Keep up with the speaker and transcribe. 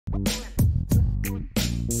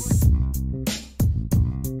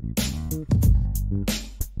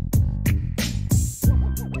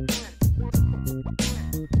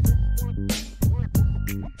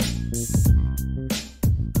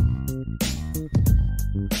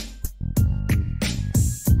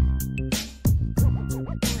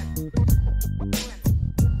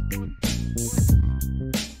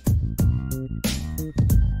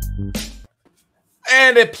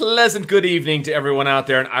And a pleasant good evening to everyone out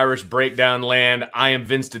there in Irish Breakdown land. I am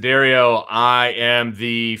Vince D'Addario. I am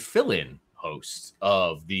the fill-in host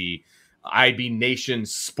of the IB Nation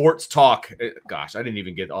Sports Talk. Gosh, I didn't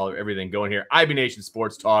even get everything going here. IB Nation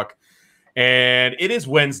Sports Talk. And it is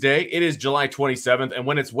Wednesday. It is July 27th. And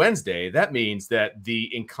when it's Wednesday, that means that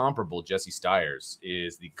the incomparable Jesse Stiers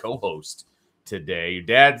is the co-host today.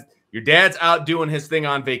 Your dad's out doing his thing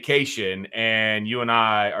on vacation, and you and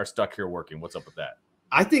I are stuck here working. What's up with that?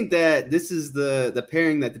 I think that this is the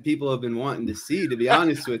pairing that the people have been wanting to see, to be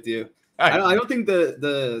honest with you. I don't think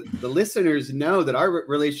the listeners know that our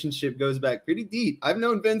relationship goes back pretty deep. I've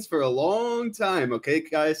known Vince for a long time, okay,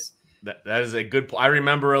 guys? That is a good point. I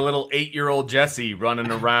remember a little 8-year-old Jesse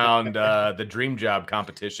running around the Dream Job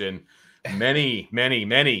competition many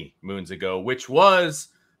moons ago, which was,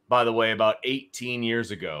 by the way, about 18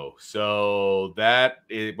 years ago. So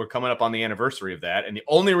we're coming up on the anniversary of that. And the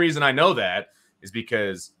only reason I know that is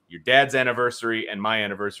because your dad's anniversary and my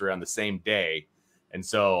anniversary are on the same day. And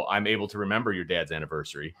so I'm able to remember your dad's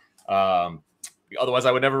anniversary. Otherwise,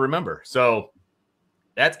 I would never remember. So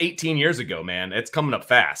that's 18 years ago, man. It's coming up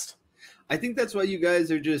fast. I think that's why you guys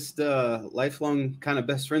are just lifelong kind of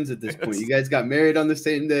best friends at this point. You guys got married on the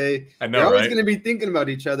same day. I know, You're always right? going to be thinking about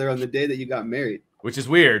each other on the day that you got married. Which is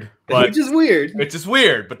weird. But Which is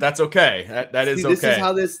weird, but that's okay. That is okay. This is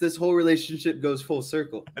how this whole relationship goes full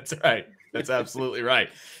circle. That's right. That's absolutely right.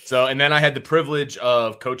 So, and then I had the privilege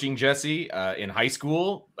of coaching Jesse in high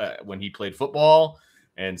school when he played football.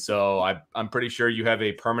 And so I'm pretty sure you have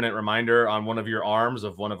a permanent reminder on one of your arms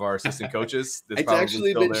of one of our assistant coaches. It's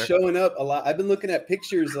actually been showing up a lot. I've been looking at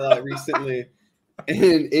pictures a lot recently,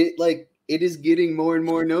 and it is getting more and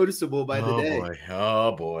more noticeable by the day.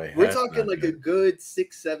 Oh boy. We're talking like a good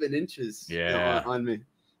 6-7 inches on me.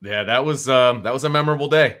 Yeah, that was a memorable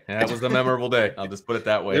day. That was a memorable day. I'll just put it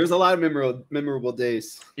that way. There's a lot of memorable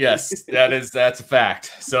days. Yes, that's a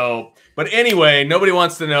fact. So, but anyway, nobody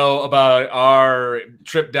wants to know about our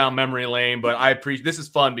trip down memory lane, but I appreciate this is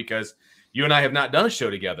fun because you and I have not done a show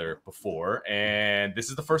together before, and this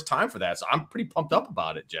is the first time for that. So I'm pretty pumped up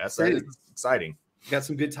about it, Jess. It's exciting. Got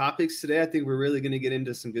some good topics today. I think we're really going to get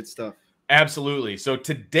into some good stuff. Absolutely. So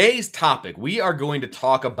today's topic, we are going to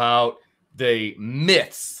talk about the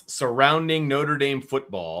myths surrounding Notre Dame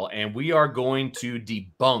football, and we are going to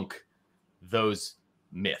debunk those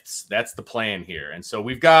myths. That's the plan here. And so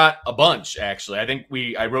we've got a bunch, actually. I think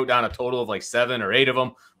I wrote down a total of like 7 or 8 of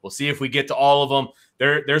them. We'll see if we get to all of them.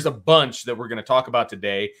 There's a bunch that we're going to talk about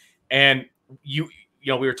today. And you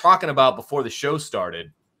know, we were talking about before the show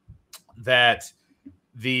started that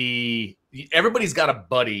everybody's got a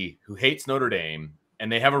buddy who hates Notre Dame,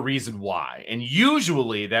 and they have a reason why. And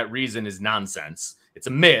usually that reason is nonsense. It's a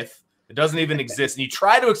myth. It doesn't even exist. And you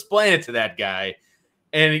try to explain it to that guy,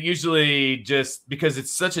 and it usually just because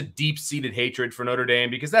it's such a deep-seated hatred for Notre Dame,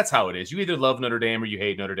 because that's how it is. You either love Notre Dame or you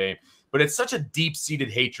hate Notre Dame. But it's such a deep-seated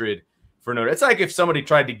hatred for Notre Dame. It's like if somebody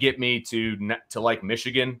tried to get me to like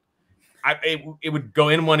Michigan. It would go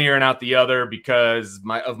in one ear and out the other because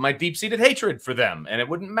of my deep-seated hatred for them. And it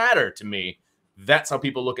wouldn't matter to me. That's how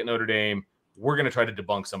people look at Notre Dame. We're going to try to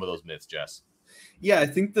debunk some of those myths, Jess. Yeah, I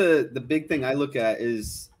think the big thing I look at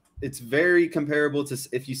is it's very comparable to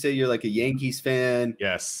if you say you're like a Yankees fan,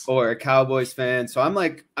 yes, or a Cowboys fan. So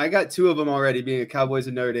I got 2 of them already, being a Cowboys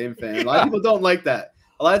and Notre Dame fan. A lot of people don't like that.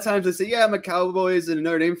 A lot of times they say, yeah, I'm a Cowboys and a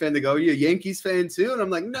Notre Dame fan. They go, are you a Yankees fan too? And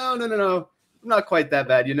I'm like, no. I'm not quite that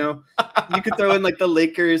bad, you know? You could throw in like the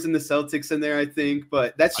Lakers and the Celtics in there, I think.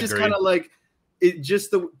 But that's just kind of like it,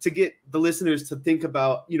 just to get the listeners to think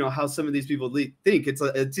about, you know, how some of these people think. It's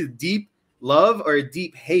a deep love or a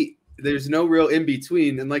deep hate. There's no real in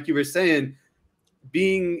between. And like you were saying,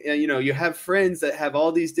 being, you know, you have friends that have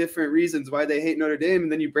all these different reasons why they hate Notre Dame.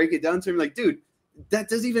 And then you break it down to them like, dude, that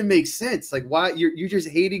doesn't even make sense. Like, why you're just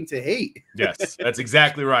hating to hate. Yes, that's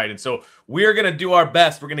exactly right. And so we're going to do our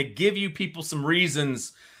best. We're going to give you people some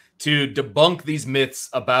reasons to debunk these myths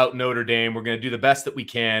about Notre Dame. We're going to do the best that we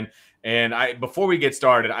can. And before we get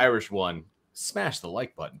started, Irish one, smash the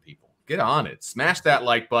like button, people. Get on it. Smash that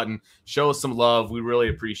like button. Show us some love. We really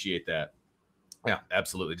appreciate that. Yeah,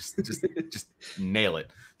 absolutely. Just nail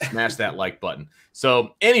it. Smash that like button.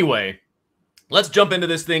 So anyway, let's jump into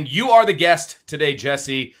this thing. You are the guest today,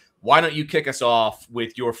 Jesse. why don't you kick us off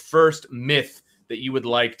with your first myth that you would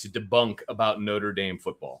like to debunk about Notre Dame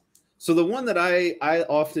football? So the one that I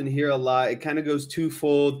often hear a lot, it kind of goes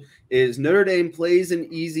twofold, is Notre Dame plays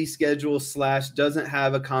an easy schedule / doesn't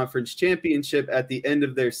have a conference championship at the end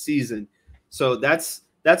of their season. So that's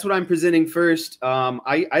what I'm presenting first.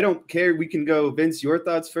 I don't care. We can go, Vince, your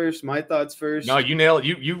thoughts first, my thoughts first. No, you nail it.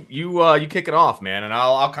 You kick it off, man, and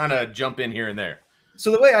I'll kind of jump in here and there.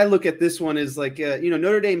 So the way I look at this one is like,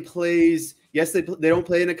 Notre Dame plays. Yes, they don't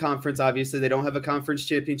play in a conference. Obviously, they don't have a conference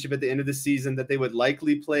championship at the end of the season that they would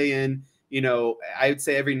likely play in. I would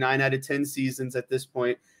say every 9 out of 10 seasons at this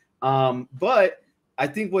point. But I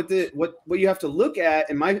think what you have to look at,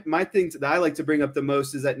 and my thing that I like to bring up the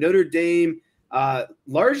most is that Notre Dame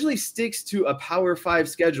largely sticks to a Power 5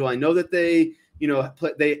 schedule. I know that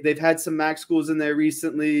they've had some MAC schools in there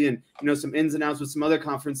recently, and some ins and outs with some other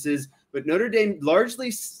conferences. But Notre Dame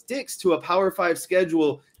largely sticks to a Power 5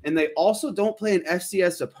 schedule, and they also don't play an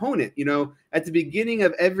FCS opponent. At the beginning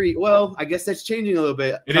of I guess that's changing a little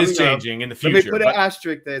bit. It is changing in the future. Let me put an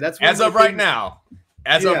asterisk there. That's as of right now.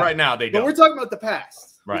 As of right now, they don't. But we're talking about the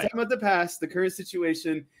past. Right. We're talking about the past, the current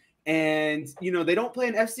situation. And, they don't play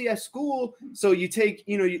an FCS school. So you take,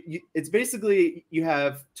 it's basically you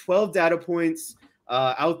have 12 data points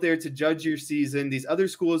out there to judge your season. These other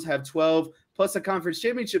schools have 12 plus a conference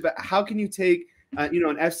championship. But how can you take, an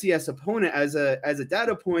FCS opponent as a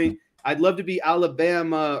data point? I'd love to be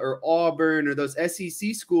Alabama or Auburn or those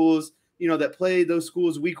SEC schools, that play those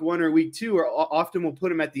schools week 1 or week 2, or often will put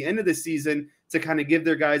them at the end of the season to kind of give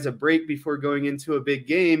their guys a break before going into a big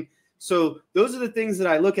game. So those are the things that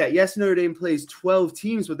I look at. Yes, Notre Dame plays 12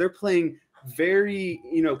 teams, but they're playing very,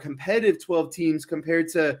 competitive 12 teams compared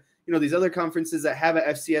to, these other conferences that have an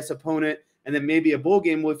FCS opponent and then maybe a bowl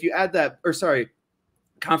game. Well, if you add that,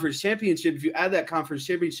 conference championship, if you add that conference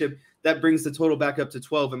championship, that brings the total back up to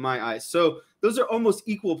 12 in my eyes. So those are almost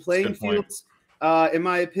equal playing fields, in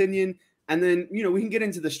my opinion. And then, we can get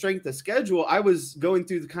into the strength of schedule. I was going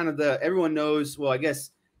through everyone knows, well, I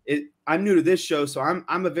guess I'm new to this show, so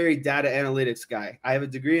I'm a very data analytics guy. I have a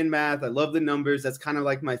degree in math. I love the numbers. That's kind of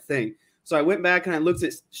like my thing. So I went back and I looked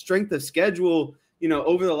at strength of schedule,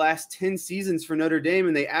 over the last 10 seasons for Notre Dame,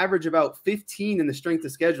 and they average about 15 in the strength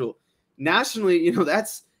of schedule. Nationally,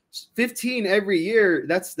 that's 15 every year.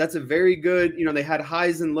 That's a very good, they had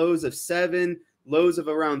highs and lows of 7, lows of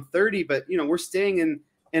around 30, but we're staying in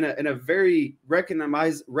a very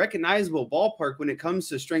recognizable ballpark when it comes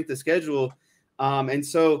to strength of schedule. And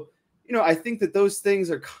so, I think that those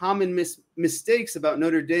things are common mistakes about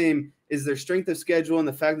Notre Dame, is their strength of schedule and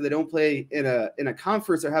the fact that they don't play in a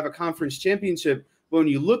conference or have a conference championship. But when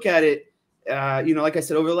you look at it, like I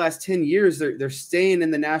said, over the last 10 years, they're staying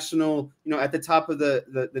in the national, at the top of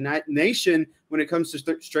the nation when it comes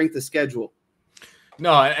to strength of schedule.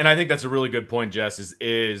 No, and I think that's a really good point, Jess,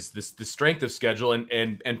 is this the strength of schedule,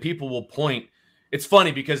 and people will point. It's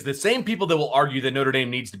funny because the same people that will argue that Notre Dame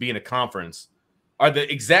needs to be in a conference are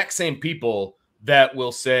the exact same people that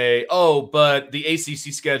will say, oh, but the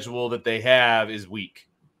ACC schedule that they have is weak.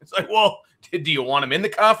 It's like, well, do you want them in the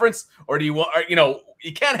conference, or do you want,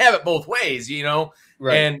 you can't have it both ways,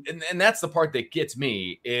 Right. And that's the part that gets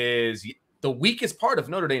me, is the weakest part of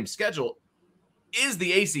Notre Dame's schedule is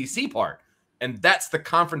the ACC part. And that's the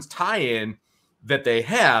conference tie-in that they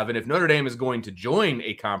have. And if Notre Dame is going to join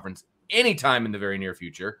a conference anytime in the very near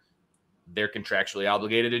future, they're contractually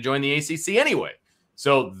obligated to join the ACC anyway.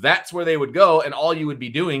 So that's where they would go. And all you would be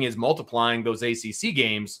doing is multiplying those ACC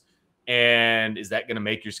games. And is that going to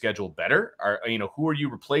make your schedule better? Or, who are you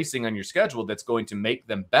replacing on your schedule that's going to make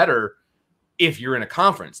them better if you're in a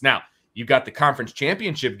conference? Now, you've got the conference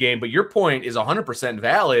championship game, but your point is 100%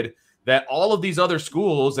 valid that all of these other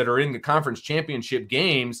schools that are in the conference championship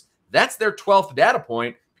games, that's their 12th data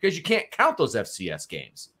point, because you can't count those FCS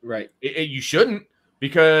games. Right. You shouldn't,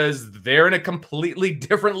 because they're in a completely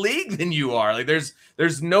different league than you are. Like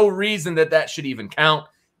there's no reason that should even count.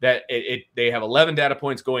 That they have 11 data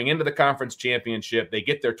points going into the conference championship. They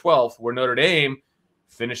get their 12th, where Notre Dame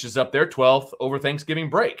finishes up their 12th over Thanksgiving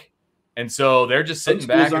break. And so they're just sitting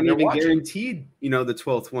back and they're watching. Guaranteed, the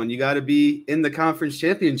 12th one. You got to be in the conference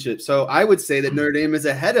championship. So I would say that Notre Dame is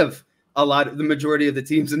ahead of the majority of the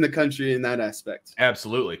teams in the country in that aspect.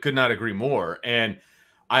 Absolutely. Could not agree more. And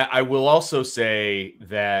I will also say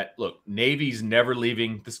that, look, Navy's never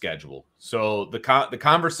leaving the schedule. So the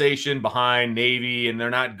conversation behind Navy and they're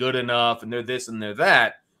not good enough and they're this and they're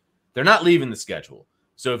that, they're not leaving the schedule.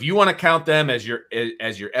 So if you want to count them as your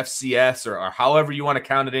FCS or however you want to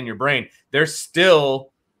count it in your brain, they're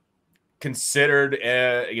still considered,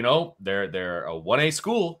 they're a 1A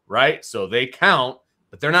school, right? So they count,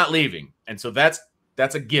 but they're not leaving. And so that's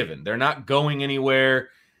a given. They're not going anywhere,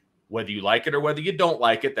 whether you like it or whether you don't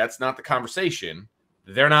like it. That's not the conversation.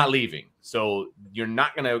 They're not leaving. So you're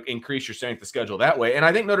not going to increase your strength of schedule that way. And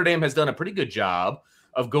I think Notre Dame has done a pretty good job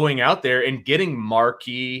of going out there and getting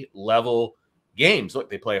marquee level games. Look,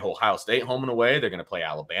 they play Ohio State home and away. They're going to play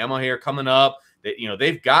Alabama here coming up.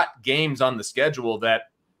 They've got games on the schedule that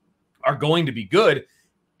are going to be good.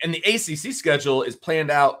 And the ACC schedule is planned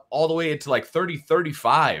out all the way into like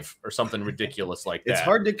 30-35 or something ridiculous like that. It's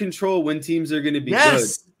hard to control when teams are going to be good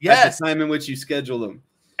at the time in which you schedule them.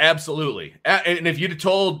 Absolutely. And if you'd have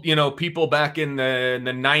told, people back in the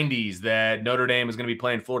 90s that Notre Dame is going to be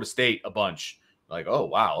playing Florida State a bunch, like, oh,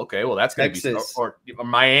 wow, okay, well, that's going to be – or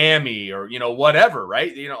Miami or, whatever,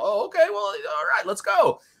 right? Oh, okay, well, all right, let's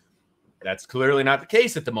go. That's clearly not the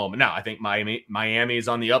case at the moment. Now, I think Miami is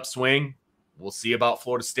on the upswing. We'll see about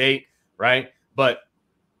Florida State, right? But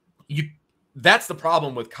that's the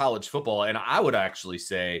problem with college football. And I would actually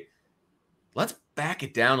say let's back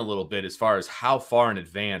it down a little bit as far as how far in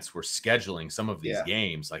advance we're scheduling some of these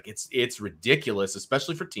games. Like it's ridiculous,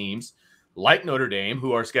 especially for teams like Notre Dame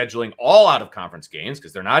who are scheduling all out of conference games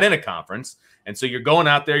because they're not in a conference. And so you're going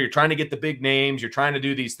out there, you're trying to get the big names, you're trying to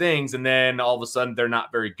do these things, and then all of a sudden they're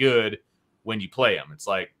not very good when you play them. It's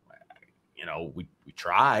like, we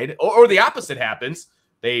tried. Or the opposite happens.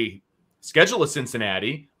 They schedule a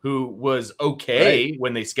Cincinnati who was okay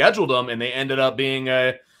when they scheduled them, and they ended up being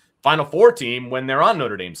a Final Four team when they're on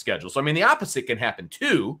Notre Dame's schedule. So, I mean, the opposite can happen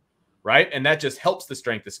too, right? And that just helps the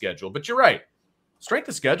strength of schedule. But you're right. Strength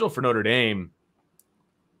of schedule for Notre Dame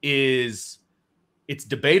it's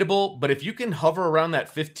debatable, but if you can hover around that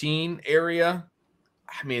 15 area,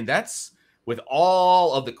 I mean, that's with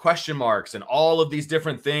all of the question marks and all of these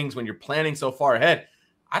different things when you're planning so far ahead,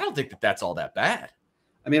 I don't think that that's all that bad.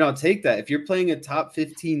 I mean, I'll take that. If you're playing a top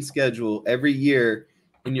 15 schedule every year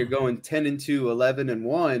and you're going 10-2,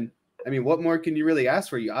 11-1, I mean, what more can you really ask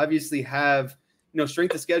for? You obviously have,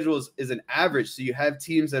 strength of schedule is an average. So you have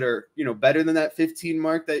teams that are, better than that 15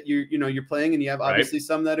 mark that you're playing, and you have obviously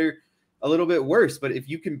some that are a little bit worse. But if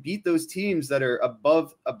you can beat those teams that are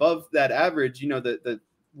above that average, the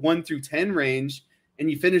 1 through 10 range, and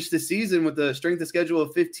you finish the season with the strength of schedule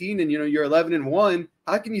of 15 and you're 11-1,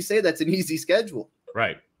 how can you say that's an easy schedule?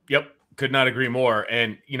 Right. Yep. Could not agree more.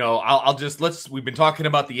 And we've been talking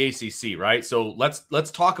about the ACC, right? So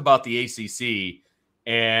let's talk about the ACC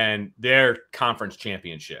and their conference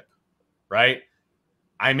championship, right?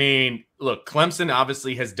 I mean, look, Clemson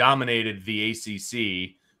obviously has dominated the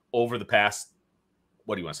ACC over the past,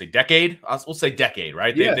 what do you want to say, decade? We'll say decade,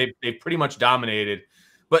 right? Yeah. They've pretty much dominated.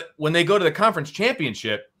 But when they go to the conference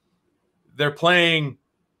championship, they're playing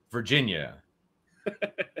Virginia,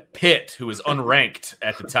 Pitt, who was unranked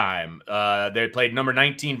at the time. They played number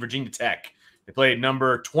 19 Virginia Tech. They played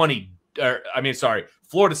number 20.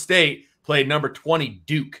 Florida State played number 20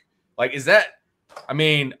 Duke. Like, is that? I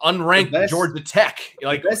mean, unranked Georgia Tech.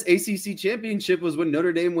 Like, the best ACC championship was when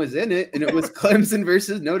Notre Dame was in it, and it was Clemson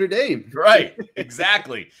versus Notre Dame. Right.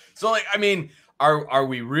 Exactly. So, like, I mean, are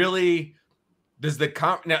we really? Does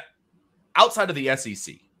now outside of the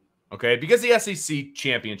SEC? Okay, because the SEC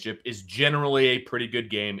championship is generally a pretty good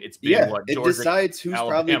game. It's been it decides who's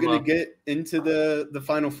probably going to get into the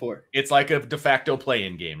Final Four. It's like a de facto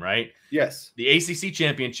play-in game, right? Yes. The ACC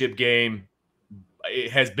championship game,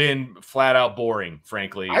 it has been flat out boring,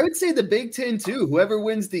 frankly. I would say the Big Ten too. Whoever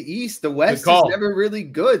wins the East, the West is never really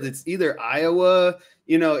good. It's either Iowa,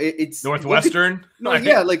 it's Northwestern.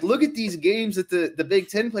 Look at these games that the Big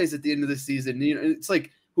Ten plays at the end of the season. It's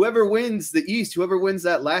like whoever wins the East, whoever wins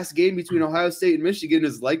that last game between Ohio State and Michigan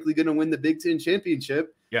is likely going to win the Big Ten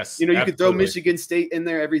championship. Yes, you could throw Michigan State in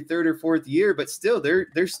there every third or fourth year, but still,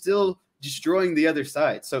 they're still destroying the other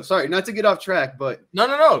side. So sorry, not to get off track, but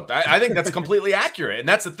no. I think that's completely accurate, and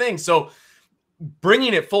that's the thing. So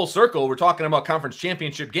bringing it full circle, we're talking about conference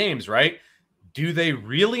championship games, right? Do they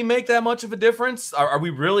really make that much of a difference? Are we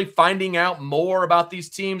really finding out more about these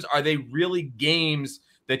teams? Are they really games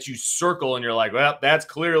that you circle and you're like, well, that's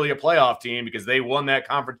clearly a playoff team because they won that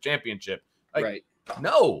conference championship? Like, right.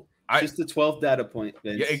 No. Just the 12th data point,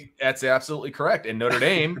 Vince. Yeah, that's absolutely correct. And Notre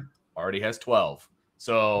Dame already has 12.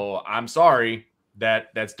 So I'm sorry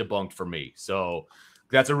that's debunked for me. So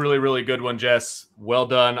that's a really, really good one, Jess. Well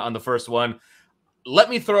done on the first one. Let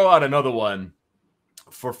me throw out another one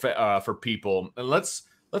for people. And let's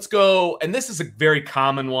go. And this is a very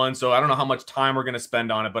common one, so I don't know how much time we're going to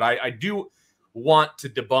spend on it, but I do want to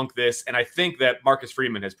debunk this. And I think that Marcus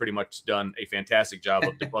Freeman has pretty much done a fantastic job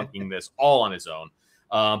of debunking this all on his own.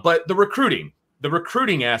 But the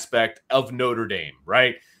recruiting aspect of Notre Dame,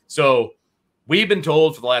 right? So we've been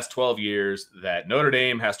told for the last 12 years that Notre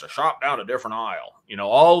Dame has to shop down a different aisle,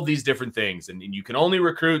 all of these different things. And you can only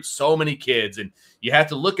recruit so many kids, and you have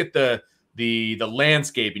to look at the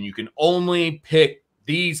landscape, and you can only pick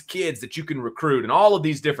these kids that you can recruit and all of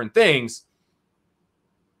these different things.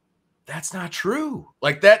 That's not true.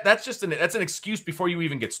 Like that's just that's an excuse before you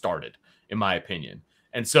even get started, in my opinion.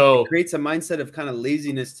 And so it creates a mindset of kind of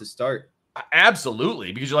laziness to start.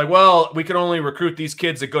 Absolutely, because you're like, well, we can only recruit these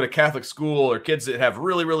kids that go to Catholic school or kids that have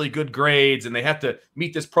really, really good grades, and they have to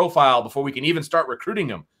meet this profile before we can even start recruiting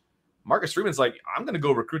them. Marcus Freeman's like, I'm going to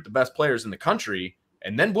go recruit the best players in the country,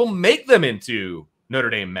 and then we'll make them into Notre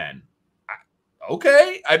Dame men.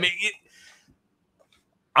 Okay. I mean,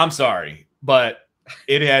 I'm sorry, but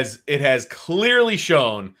it has clearly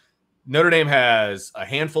shown Notre Dame has a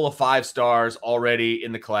handful of 5 stars already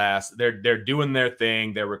in the class. They're doing their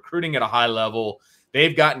thing. They're recruiting at a high level.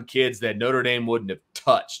 They've gotten kids that Notre Dame wouldn't have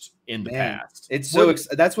touched in the past. It's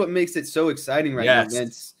that's what makes it so exciting right now.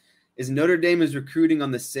 Is Notre Dame is recruiting on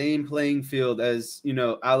the same playing field as,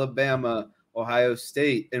 Alabama, Ohio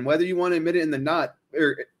State. And whether you want to admit it in the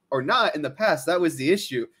or not, in the past, that was the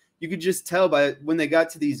issue. You could just tell by when they got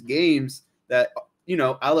to these games that,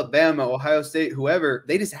 Alabama, Ohio State, whoever,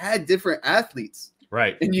 they just had different athletes.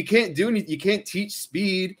 Right. And you can't do anything. You can't teach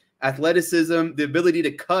speed, athleticism, the ability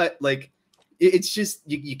to cut. Like, it's just,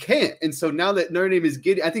 you can't. And so now that Notre Dame is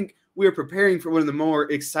getting, I think we are preparing for one of the more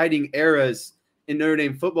exciting eras in Notre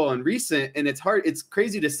Dame football in recent. And it's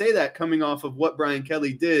crazy to say that coming off of what Brian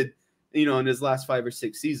Kelly did, in his last 5 or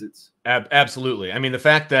 6 seasons. Absolutely. I mean, the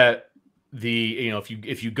fact that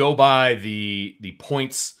if you go by the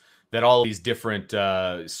points that all these different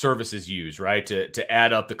services use, right, to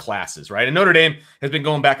add up the classes, right? And Notre Dame has been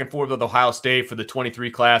going back and forth with Ohio State for the 23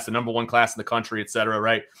 class, the #1 class in the country, et cetera,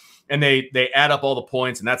 right? And they add up all the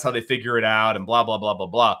points, and that's how they figure it out, and blah, blah, blah, blah,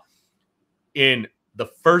 blah. In the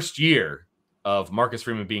first year of Marcus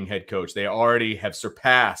Freeman being head coach, they already have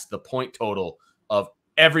surpassed the point total of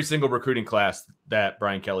every single recruiting class that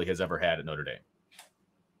Brian Kelly has ever had at Notre Dame.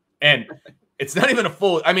 And it's not even a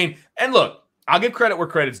full – and look, I'll give credit where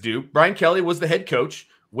credit's due. Brian Kelly was the head coach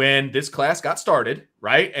when this class got started,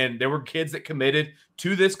 right? And there were kids that committed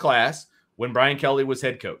to this class when Brian Kelly was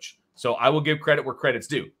head coach. So I will give credit where credit's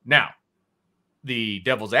due. Now, the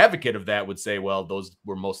devil's advocate of that would say, well, those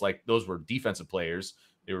were defensive players.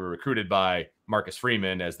 They were recruited by Marcus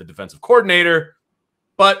Freeman as the defensive coordinator,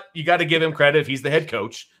 but you got to give him credit if he's the head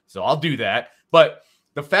coach. So I'll do that. But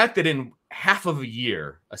the fact that in half of a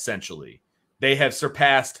year, essentially, they have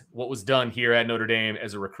surpassed what was done here at Notre Dame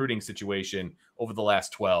as a recruiting situation over the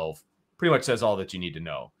last 12 pretty much says all that you need to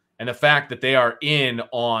know. And the fact that they are in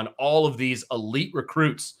on all of these elite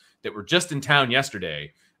recruits that were just in town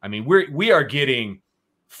yesterday. I mean, we are getting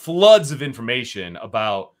floods of information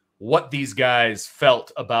about what these guys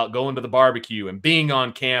felt about going to the barbecue and being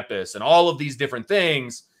on campus and all of these different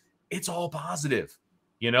things. It's all positive,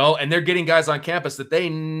 and they're getting guys on campus that they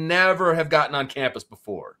never have gotten on campus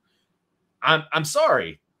before. I'm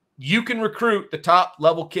sorry. You can recruit the top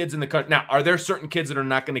level kids in the country. Now, are there certain kids that are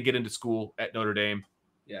not going to get into school at Notre Dame?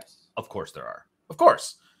 Yes. Of course there are. Of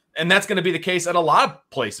course. And that's going to be the case at a lot of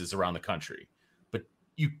places around the country. But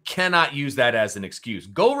you cannot use that as an excuse.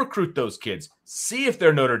 Go recruit those kids. See if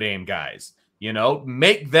they're Notre Dame guys.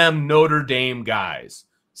 Make them Notre Dame guys.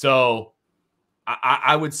 So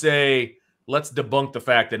I would say let's debunk the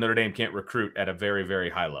fact that Notre Dame can't recruit at a very, very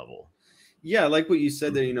high level. Yeah, like what you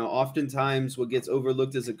said there, oftentimes what gets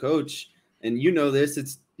overlooked as a coach, and this,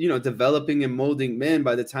 it's, developing and molding men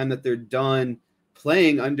by the time that they're done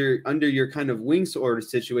playing under your kind of wing sort of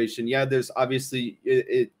situation. Yeah, there's obviously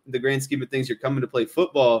the grand scheme of things, you're coming to play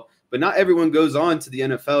football, but not everyone goes on to the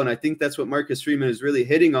NFL. And I think that's what Marcus Freeman is really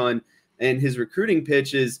hitting on. And his recruiting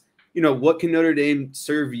pitch is, what can Notre Dame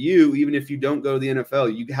serve you even if you don't go to the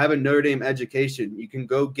NFL? You have a Notre Dame education. You can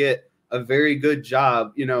go get a very good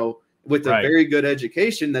job, with a very good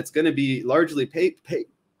education that's going to be largely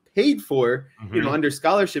paid for, under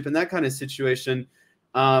scholarship and that kind of situation.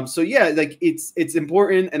 So yeah, like it's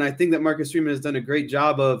important. And I think that Marcus Freeman has done a great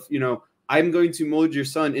job of, I'm going to mold your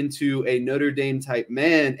son into a Notre Dame type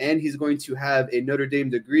man, and he's going to have a Notre Dame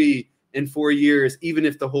degree in 4 years, even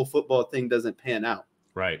if the whole football thing doesn't pan out.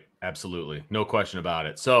 Right. Absolutely. No question about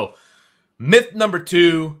it. So myth number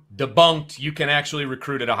 2, debunked. You can actually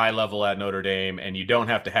recruit at a high level at Notre Dame, and you don't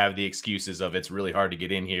have to have the excuses of it's really hard to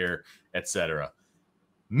get in here, etc.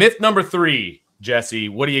 Myth number 3, Jesse,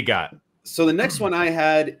 what do you got? So the next one I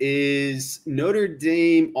had is Notre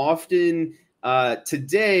Dame often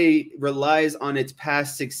today relies on its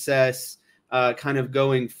past success kind of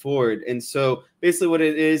going forward. And so basically what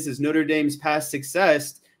it is Notre Dame's past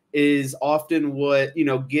success is often what,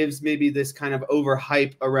 gives maybe this kind of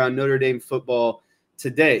overhype around Notre Dame football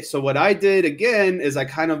today. So what I did again is I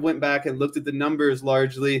kind of went back and looked at the numbers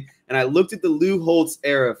largely, and I looked at the Lou Holtz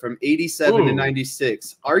era from 87 to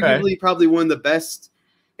 96, arguably probably one of the best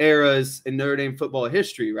eras in Notre Dame football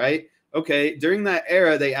history, right? Okay, during that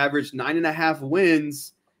era, they averaged 9.5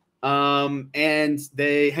 wins. And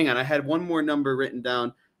hang on, I had one more number written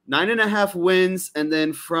down, 9.5 wins. And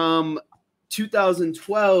then from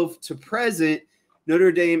 2012 to present,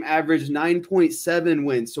 Notre Dame averaged 9.7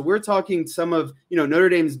 wins. So we're talking some of, Notre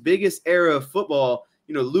Dame's biggest era of football.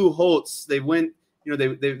 Lou Holtz, they went, they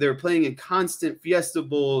were playing in constant Fiesta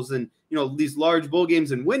Bowls and, these large bowl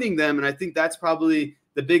games and winning them. And I think that's probably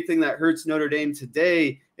the big thing that hurts Notre Dame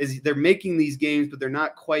today is they're making these games, but they're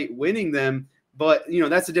not quite winning them. But,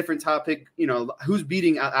 that's a different topic. Who's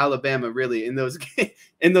beating Alabama really in those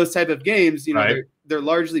in those type of games? Right. They're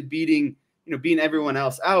largely beating everyone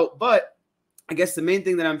else out. But I guess the main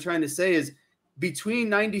thing that I'm trying to say is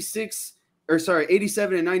between 87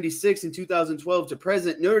 and 96 in 2012 to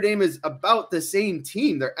present, Notre Dame is about the same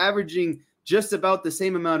team. They're averaging just about the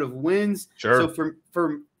same amount of wins. Sure. So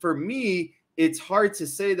for me, it's hard to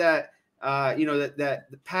say that that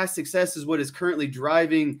the past success is what is currently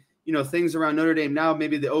driving things around Notre Dame now,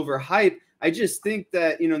 maybe the overhype. I just think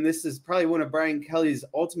that, and this is probably one of Brian Kelly's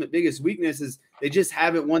ultimate biggest weaknesses. They just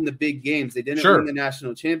haven't won the big games. They didn't win the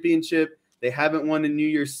national championship. They haven't won a New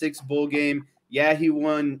Year's Six bowl game. Yeah, he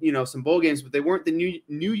won, some bowl games, but they weren't the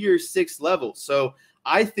New Year's Six level. So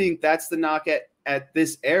I think that's the knock at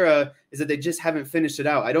this era, is that they just haven't finished it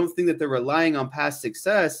out. I don't think that they're relying on past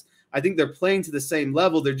success. I think they're playing to the same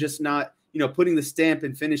level. They're just not, putting the stamp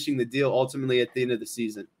and finishing the deal ultimately at the end of the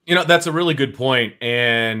season. That's a really good point.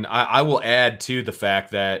 And I will add to the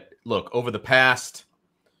fact that, look, over the past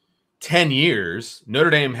 10 years, Notre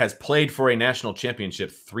Dame has played for a national championship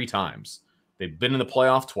 3 times. They've been in the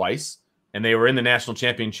playoff twice, and they were in the national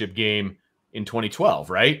championship game in 2012,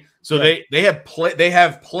 right? So they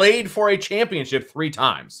have played for a championship 3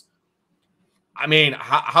 times. I mean,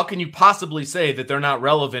 how can you possibly say that they're not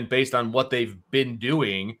relevant based on what they've been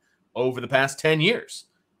doing over the past 10 years?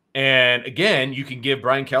 And again, you can give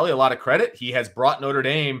Brian Kelly a lot of credit. He has brought Notre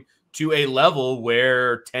Dame to a level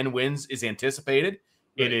where 10 wins is anticipated.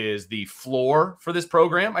 Right. It is the floor for this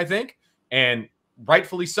program, I think, and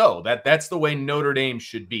rightfully so. That's the way Notre Dame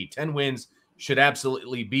should be. 10 wins should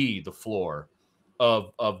absolutely be the floor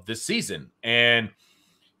of the season. And,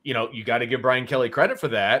 you got to give Brian Kelly credit for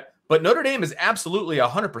that. But Notre Dame is absolutely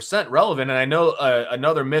 100% relevant. And I know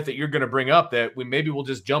another myth that you're going to bring up that we'll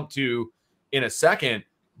just jump to in a second,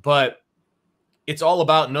 but it's all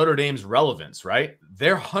about Notre Dame's relevance, right?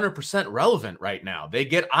 They're 100% relevant right now. They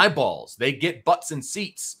get eyeballs. They get butts and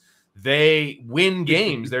seats. They win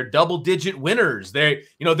games. They're double-digit winners. They're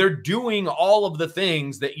doing all of the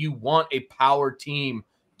things that you want a power team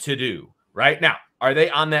to do right now. Are they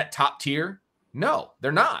on that top tier? No,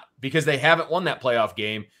 they're not, because they haven't won that playoff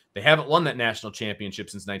game. They haven't won that national championship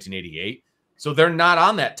since 1988. So they're not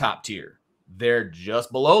on that top tier. They're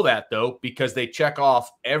just below that, though, because they check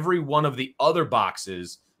off every one of the other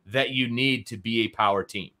boxes that you need to be a power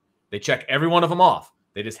team. They check every one of them off.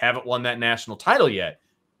 They just haven't won that national title yet.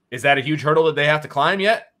 Is that a huge hurdle that they have to climb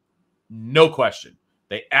yet? No question.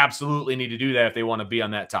 They absolutely need to do that if they want to be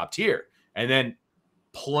on that top tier. And then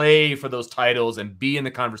play for those titles and be in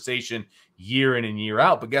the conversation year in and year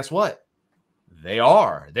out. But guess what? They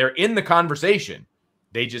are. They're in the conversation.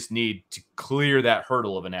 They just need to clear that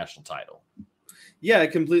hurdle of a national title. Yeah, I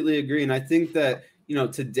completely agree. And I think that,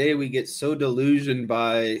 today we get so delusioned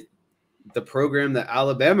by the program that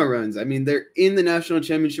Alabama runs. I mean, they're in the national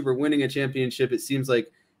championship or winning a championship, it seems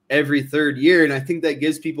like, every third year. And I think that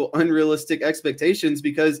gives people unrealistic expectations,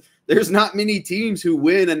 because there's not many teams who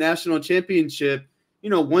win a national championship,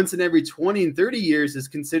 once in every 20 and 30 years is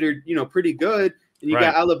considered, pretty good. And you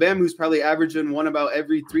got Alabama, who's probably averaging one about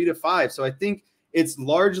every 3 to 5. So I think it's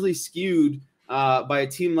largely skewed by a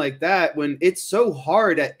team like that, when it's so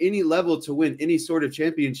hard at any level to win any sort of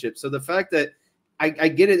championship. So the fact that I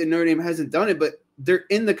get it that Notre Dame hasn't done it, but they're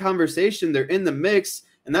in the conversation, they're in the mix,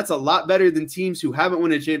 and that's a lot better than teams who haven't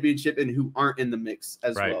won a championship and who aren't in the mix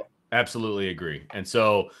as well. Absolutely agree. And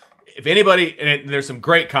so if anybody, and there's some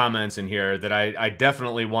great comments in here that I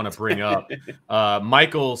definitely want to bring up.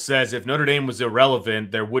 Michael says, if Notre Dame was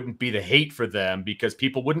irrelevant, there wouldn't be the hate for them because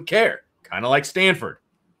people wouldn't care. Kind of like Stanford.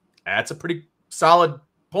 That's a pretty solid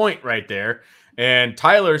point right there. And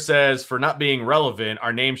Tyler says, for not being relevant,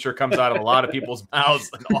 our name sure comes out of a lot of people's mouths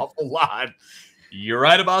an awful lot. You're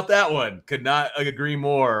right about that one. Could not agree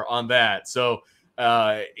more on that. So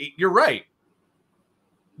you're right.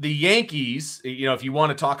 the Yankees, you know, if you want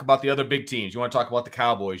to talk about the other big teams, you want to talk about the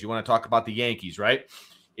Cowboys, you want to talk about the Yankees, right?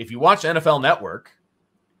 If you watch NFL Network,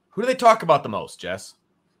 who do they talk about the most, Jess?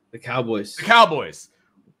 The Cowboys. The Cowboys.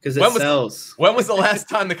 Because it sells. When was the last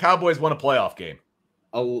time the Cowboys won a playoff game?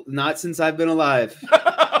 Oh, not since I've been alive.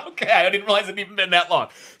 Okay, I didn't realize it even been that long.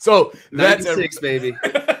 So that's 96, baby.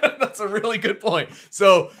 That's a really good point.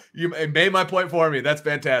 So you made my point for me. That's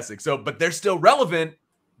fantastic. So, but they're still relevant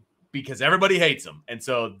because everybody hates them, and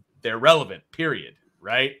so they're relevant. Period.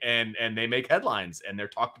 Right? And they make headlines, and they're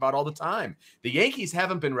talked about all the time. The Yankees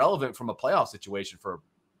haven't been relevant from a playoff situation for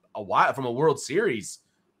a while, from a World Series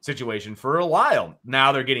situation for a while.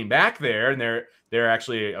 Now they're getting back there, and they're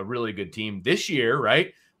actually a really good team this year,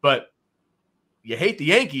 right? But you hate the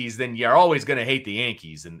Yankees, then you're always going to hate the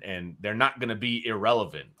Yankees, and they're not going to be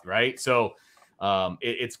irrelevant, right? So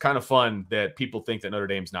it's kind of fun that people think that Notre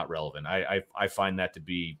Dame's not relevant. I find that to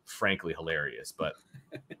be frankly hilarious, but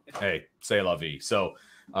hey, c'est la vie. So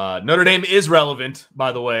Notre Dame is relevant,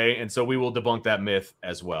 by the way, and so we will debunk that myth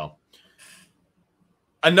as well.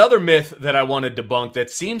 Another myth that I want to debunk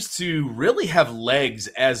that seems to really have legs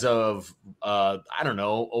as of, I don't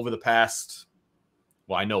know, over the past,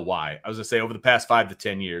 well, I know why. I was going to say over the past 5 to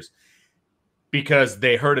 10 years, because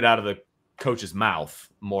they heard it out of the coach's mouth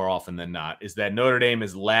more often than not, is that Notre Dame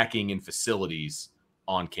is lacking in facilities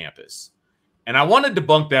on campus. And I want to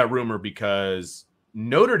debunk that rumor because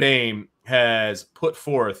Notre Dame has put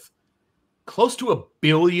forth close to $1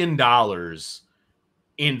 billion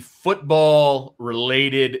in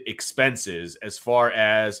football-related expenses as far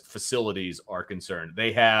as facilities are concerned.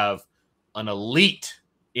 They have an elite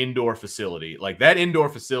indoor facility. Like, that indoor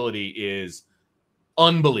facility is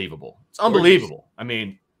unbelievable. It's unbelievable. I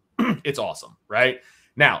mean, it's awesome, right?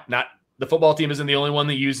 Now, not the football team isn't the only one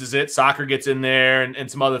that uses it. Soccer gets in there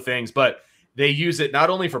and some other things, but they use it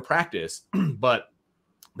not only for practice, but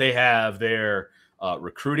they have their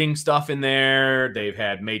recruiting stuff in there. They've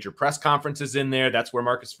had major press conferences in there. That's where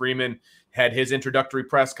Marcus Freeman had his introductory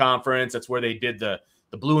press conference. That's where they did the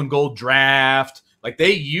blue and gold draft. Like,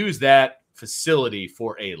 they use that facility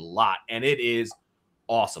for a lot, and it is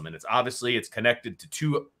awesome. And it's connected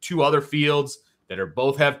to two other fields that are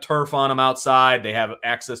both have turf on them outside. They have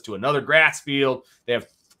access to another grass field. They have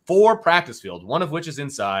 4 practice fields, one of which is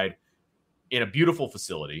inside in a beautiful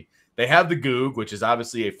facility. They have the Goog, which is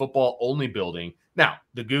obviously a football-only building. Now,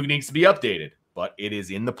 the Goog needs to be updated, but it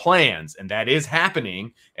is in the plans, and that is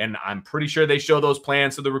happening. And I'm pretty sure they show those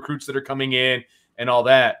plans to the recruits that are coming in and all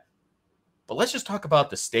that. But let's just talk about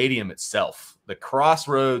the stadium itself, the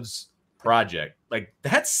Crossroads project. Like,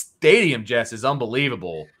 that stadium, Jess, is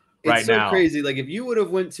unbelievable right now. It's so crazy. Like, if you would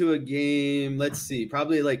have went to a game, let's see,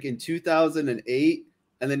 probably like in 2008,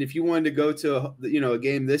 and then if you wanted to go to a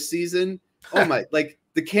game this season, oh my, like,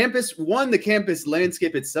 the campus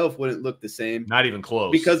landscape itself wouldn't look the same. Not even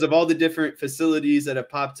close. Because of all the different facilities that have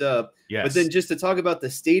popped up. Yes. But then just to talk about the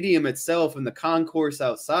stadium itself and the concourse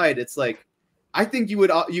outside, it's like, I think you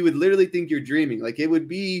would literally think you're dreaming. Like, it would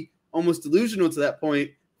be almost delusional to that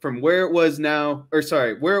point from where it was now,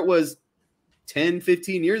 where it was 10,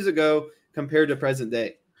 15 years ago compared to present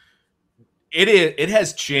day. It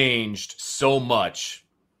has changed so much,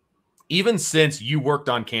 even since you worked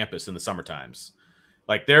on campus in the summer times.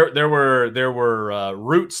 Like, there were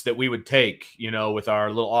routes that we would take, with our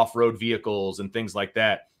little off-road vehicles and things like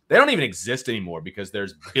that. They don't even exist anymore because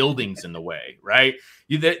there's buildings in the way, right?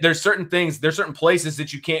 There's certain things, there's certain places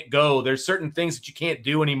that you can't go. There's certain things that you can't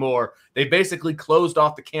do anymore. They basically closed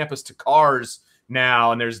off the campus to cars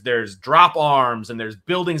now, and there's drop arms and there's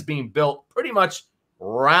buildings being built pretty much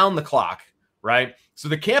round the clock, right? So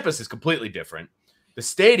the campus is completely different. The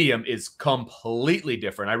stadium is completely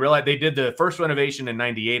different. I realized they did the first renovation in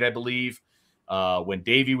 '98, I believe, when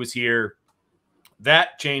Davey was here.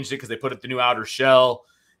 That changed it because they put up the new outer shell.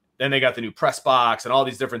 Then they got the new press box and all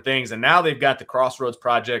these different things. And now they've got the Crossroads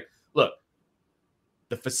project. Look,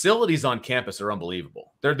 the facilities on campus are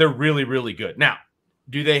unbelievable. They're really, really good. Now,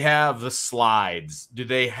 do they have the slides? Do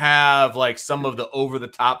they have like some of the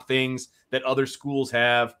over-the-top things that other schools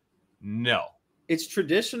have? No. It's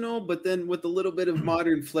traditional, but then with a little bit of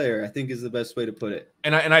modern flair, I think is the best way to put it.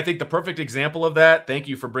 And I think the perfect example of that, thank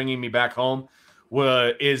you for bringing me back home,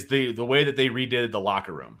 is the way that they redid the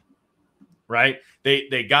locker room, right?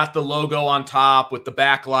 They got the logo on top with the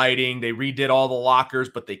backlighting. They redid all the lockers,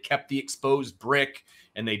 but they kept the exposed brick,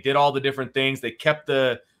 and they did all the different things. They kept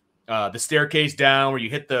the staircase down where you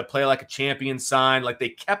hit the play like a champion sign. Like, they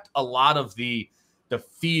kept a lot of the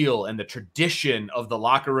feel and the tradition of the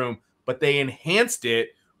locker room, but they enhanced it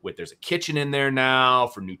there's a kitchen in there now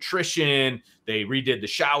for nutrition. They redid the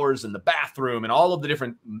showers and the bathroom and all of the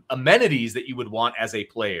different amenities that you would want as a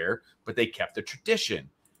player, but they kept the tradition.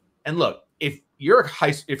 And look, if you're a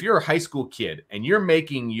high school kid and you're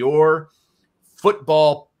making your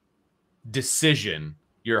football decision,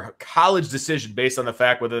 your college decision based on the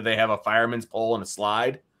fact whether they have a fireman's pole and a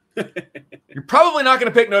slide, you're probably not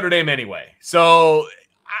going to pick Notre Dame anyway. So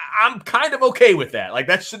I'm kind of okay with that. Like,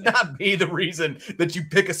 that should not be the reason that you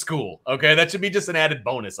pick a school. Okay. That should be just an added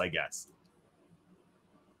bonus, I guess.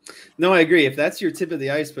 No, I agree. If that's your tip of the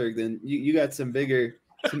iceberg, then you got some bigger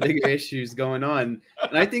issues going on.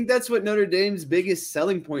 And I think that's what Notre Dame's biggest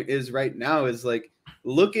selling point is right now is like,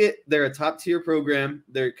 look at, they're a top tier program.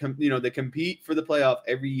 They compete for the playoff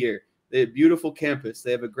every year. They have beautiful campus.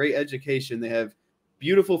 They have a great education. They have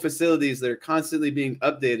beautiful facilities that are constantly being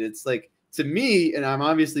updated. It's like, to me, and I'm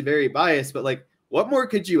obviously very biased, but like, what more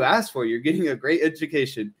could you ask for? You're getting a great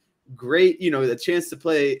education, great, the chance to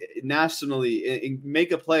play nationally and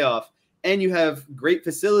make a playoff, and you have great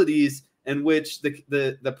facilities in which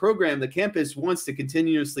the program, the campus wants to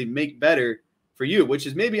continuously make better for you, which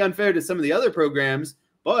is maybe unfair to some of the other programs,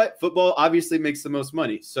 but football obviously makes the most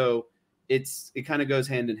money. So it kind of goes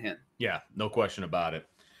hand in hand. Yeah, no question about it.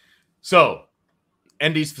 So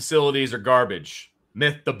ND's facilities are garbage.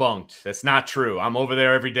 Myth debunked. That's not true. I'm over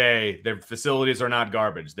there every day. Their facilities are not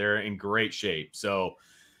garbage. They're in great shape. So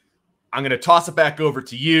I'm going to toss it back over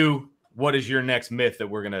to you. What is your next myth that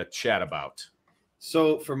we're going to chat about?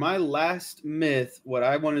 So for my last myth, what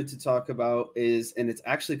I wanted to talk about is, and it's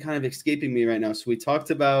actually kind of escaping me right now. So we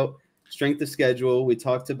talked about strength of schedule. We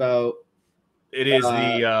talked about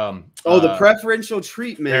the preferential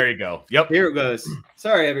treatment. There you go. Yep. Here it goes.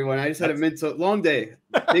 Sorry, everyone. I just had a long day,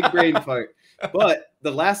 big brain fart. But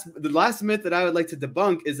the last myth that I would like to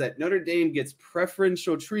debunk is that Notre Dame gets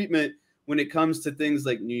preferential treatment when it comes to things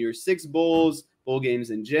like New Year's Six bowls, bowl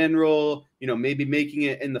games in general, maybe making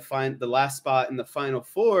it in the last spot in the Final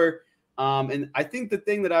Four. And I think the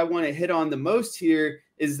thing that I want to hit on the most here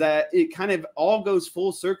is that it kind of all goes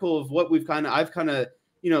full circle of what I've kind of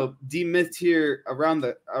demythed here around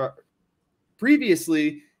the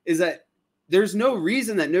previously, is that there's no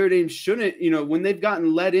reason that Notre Dame shouldn't, when they've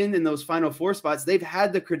gotten let in those Final Four spots, they've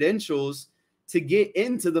had the credentials to get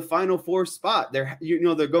into the Final Four spot. They're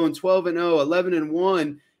going 12-0,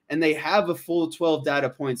 11-1, and they have a full 12 data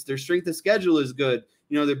points. Their strength of schedule is good.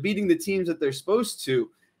 They're beating the teams that they're supposed to.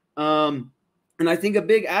 And I think a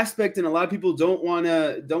big aspect, and a lot of people don't want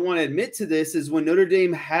to admit to this, is when Notre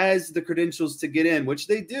Dame has the credentials to get in, which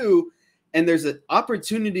they do, and there's an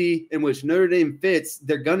opportunity in which Notre Dame fits,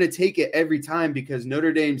 they're going to take it every time because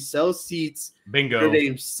Notre Dame sells seats. Bingo. Notre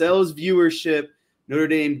Dame sells viewership. Notre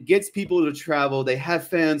Dame gets people to travel. They have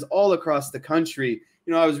fans all across the country.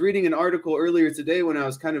 I was reading an article earlier today when I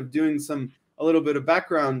was kind of doing a little bit of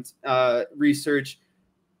background research.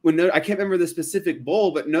 I can't remember the specific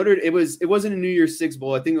bowl, but it wasn't a New Year's Six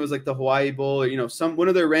bowl. I think it was like the Hawaii Bowl or one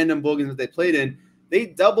of their random bowl games that they played in. They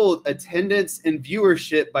doubled attendance and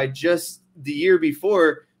viewership by just the year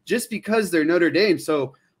before, just because they're Notre Dame.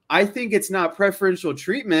 So I think it's not preferential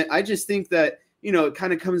treatment. I just think that, it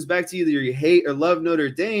kind of comes back to either you hate or love Notre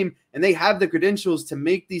Dame, and they have the credentials to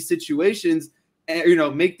make these situations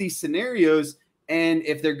and, make these scenarios. And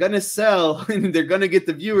if they're going to sell and they're going to get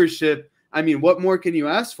the viewership, I mean, what more can you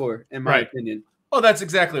ask for, in my opinion? Well, that's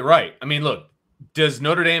exactly right. I mean, look, does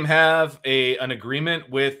Notre Dame have an agreement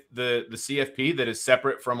with the CFP that is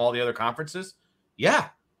separate from all the other conferences? Yeah,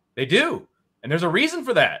 they do. And there's a reason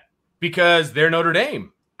for that, because they're Notre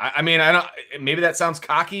Dame. I mean, maybe that sounds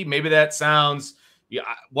cocky. Maybe that sounds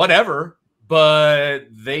whatever, but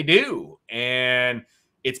they do. And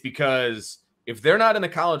it's because if they're not in the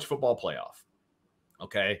college football playoff,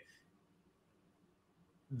 okay,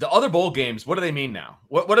 the other bowl games, what do they mean now?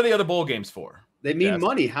 What are the other bowl games for? They mean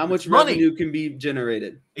money. How much revenue can be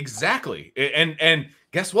generated? Exactly. And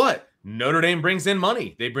guess what? Notre Dame brings in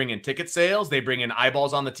money. They bring in ticket sales. They bring in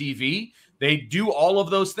eyeballs on the TV. They do all of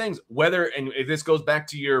those things. And this goes back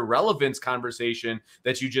to your relevance conversation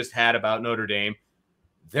that you just had about Notre Dame.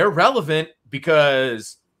 They're relevant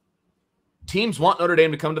because teams want Notre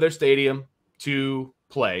Dame to come to their stadium to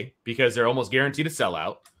play because they're almost guaranteed to sell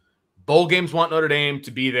out. Bowl games want Notre Dame to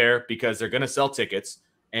be there because they're going to sell tickets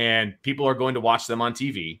and people are going to watch them on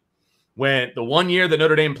TV. When the 1 year that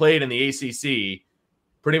Notre Dame played in the ACC,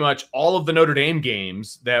 pretty much all of the Notre Dame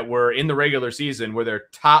games that were in the regular season were their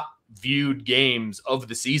top viewed games of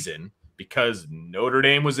the season because Notre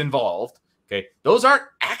Dame was involved. Okay. Those aren't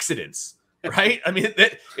accidents, right? I mean,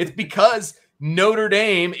 it's because Notre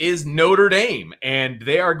Dame is Notre Dame and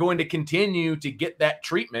they are going to continue to get that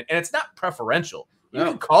treatment. And it's not preferential. You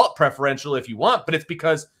can call it preferential if you want, but it's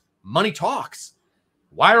because money talks.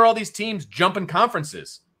 Why are all these teams jumping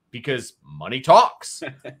conferences? Because money talks.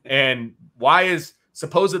 And why is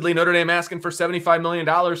supposedly Notre Dame asking for $75 million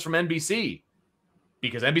from NBC?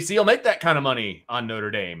 Because NBC will make that kind of money on Notre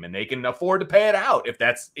Dame, and they can afford to pay it out if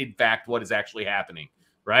that's, in fact, what is actually happening,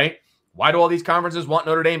 right? Why do all these conferences want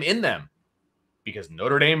Notre Dame in them? Because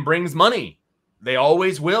Notre Dame brings money. They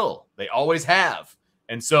always will. They always have.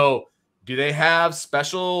 And so do they have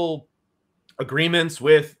special agreements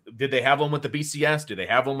with, did they have one with the BCS? Do they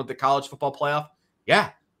have one with the college football playoff? Yeah,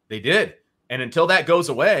 they did. And until that goes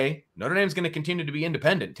away, Notre Dame's going to continue to be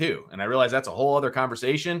independent too. And I realize that's a whole other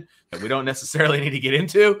conversation that we don't necessarily need to get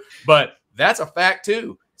into, but that's a fact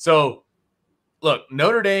too. So look,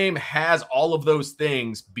 Notre Dame has all of those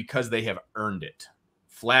things because they have earned it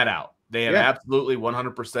flat out. They have absolutely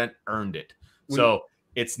 100% earned it. So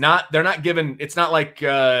it's not, they're not given, it's not like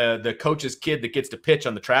the coach's kid that gets to pitch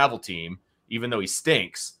on the travel team, even though he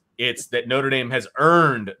stinks. It's that Notre Dame has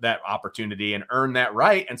earned that opportunity and earned that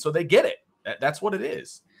right. And so they get it. That's what it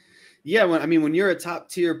is. Yeah. When you're a top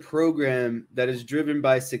tier program that is driven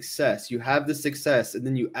by success, you have the success and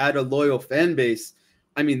then you add a loyal fan base.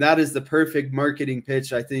 I mean, that is the perfect marketing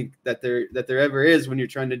pitch, I think, that there ever is when you're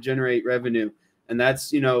trying to generate revenue. And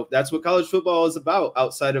that's, that's what college football is about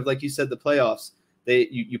outside of, like you said, the playoffs.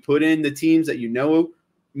 You put in the teams that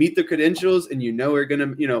meet the credentials and are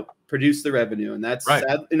going to, produce the revenue. And that's right.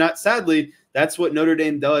 Sadly, that's what Notre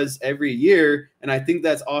Dame does every year. And I think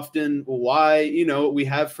that's often why, we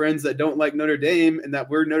have friends that don't like Notre Dame and that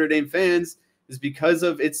we're Notre Dame fans, is because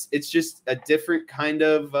of it's just a different kind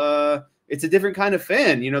of it's a different kind of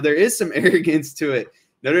fan. There is some arrogance to it.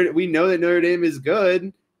 We know that Notre Dame is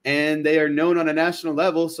good and they are known on a national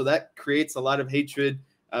level. So that creates a lot of hatred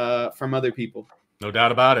from other people. No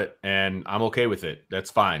doubt about it. And I'm okay with it.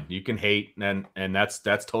 That's fine. You can hate and that's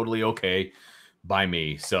totally okay by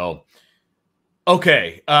me. So,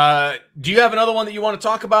 okay. Do you have another one that you want to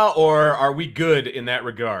talk about, or are we good in that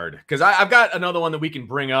regard? Because I've got another one that we can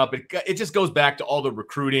bring up. It just goes back to all the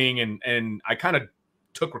recruiting, and I kind of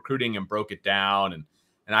took recruiting and broke it down.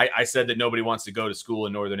 And I said that nobody wants to go to school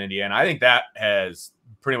in Northern Indiana. I think that has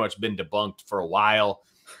pretty much been debunked for a while.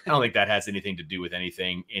 I don't think that has anything to do with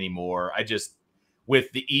anything anymore.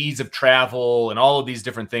 With the ease of travel and all of these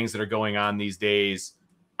different things that are going on these days,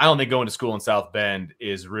 I don't think going to school in South Bend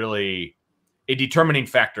is really a determining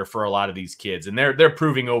factor for a lot of these kids. And they're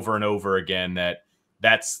proving over and over again that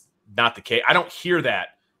that's not the case. I don't hear that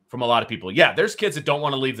from a lot of people. Yeah, there's kids that don't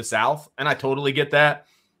want to leave the South, and I totally get that.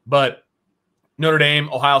 But Notre Dame,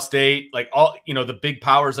 Ohio State, like all, the big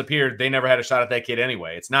powers up here, they never had a shot at that kid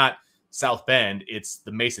anyway. It's not South Bend, it's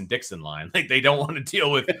the Mason-Dixon line. Like, they don't want to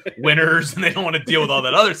deal with winners and they don't want to deal with all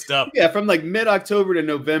that other stuff. Yeah, from like mid-October to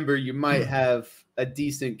November, you might have a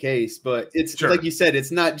decent case, but it's like you said,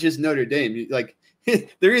 it's not just Notre Dame. Like,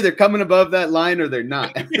 they're either coming above that line or they're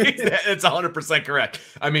not. It's 100% correct.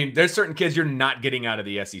 I mean, there's certain kids you're not getting out of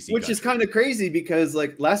the SEC. Which is kind of crazy because,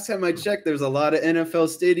 like, last time I checked, there's a lot of NFL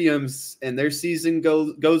stadiums and their season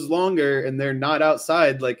goes longer and they're not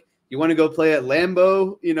outside. Like, you want to go play at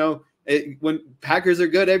Lambeau, when Packers are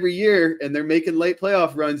good every year and they're making late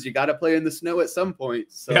playoff runs, you got to play in the snow at some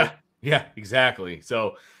point. So yeah, exactly.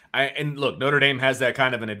 So and look, Notre Dame has that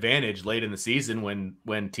kind of an advantage late in the season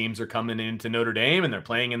when teams are coming into Notre Dame and they're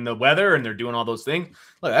playing in the weather and they're doing all those things.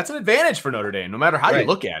 Look, that's an advantage for Notre Dame, no matter how you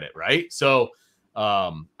look at it, right? So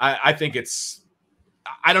I think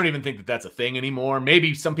I don't even think that that's a thing anymore.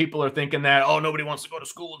 Maybe some people are thinking that, oh, nobody wants to go to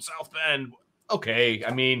school in South Bend. Okay,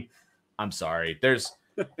 I mean, I'm sorry. There's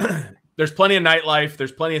plenty of nightlife.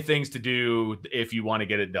 There's plenty of things to do if you want to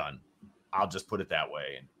get it done. I'll just put it that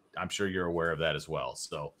way. And I'm sure you're aware of that as well.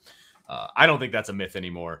 So I don't think that's a myth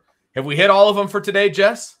anymore. Have we hit all of them for today,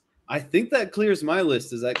 Jess? I think that clears my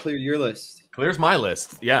list. Does that clear your list? Clears my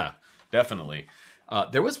list. Yeah, definitely.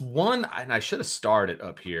 There was one, and I should have started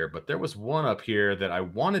up here, but there was one up here that I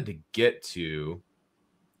wanted to get to.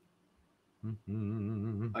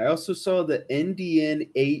 I also saw the NDN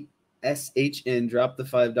 8 SHN dropped the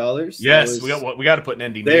 $5. Yes, we got to put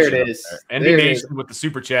an ND Nation. There it is. ND Nation with the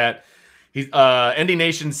super chat. He's ND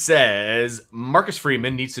Nation says Marcus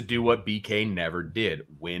Freeman needs to do what BK never did: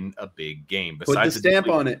 win a big game. Put the stamp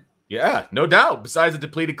on it. Yeah, no doubt. Besides the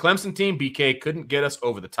depleted Clemson team, BK couldn't get us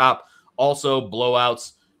over the top. Also,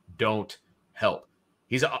 blowouts don't help.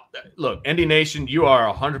 Look, ND Nation, you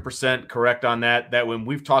are 100% correct on that. That when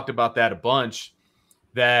we've talked about that a bunch,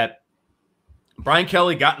 that Brian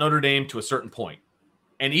Kelly got Notre Dame to a certain point,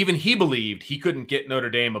 and even he believed he couldn't get Notre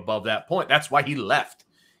Dame above that point. That's why he left.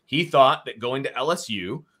 He thought that going to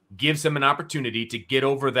LSU gives him an opportunity to get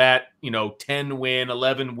over that, 10 win,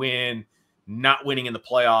 11 win, not winning in the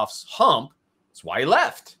playoffs hump. That's why he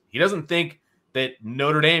left. He doesn't think that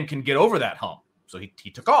Notre Dame can get over that hump. So he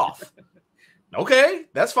took off. Okay,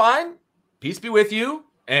 that's fine. Peace be with you.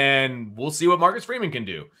 And we'll see what Marcus Freeman can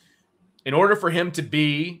do. In order for him to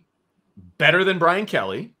be better than Brian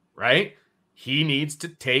Kelly, right, he needs to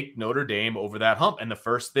take Notre Dame over that hump. And the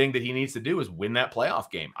first thing that he needs to do is win that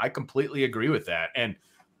playoff game. I completely agree with that. And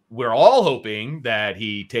we're all hoping that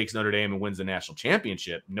he takes Notre Dame and wins the national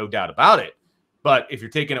championship. No doubt about it. But if you're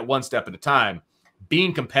taking it one step at a time,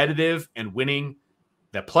 being competitive and winning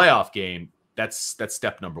that playoff game, that's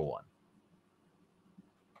step number one.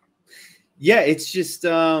 Yeah, it's just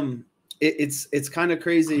it's kind of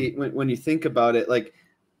crazy when you think about it. Like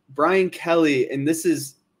Brian Kelly, and this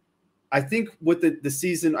is, I think what the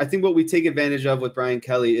season, I think what we take advantage of with Brian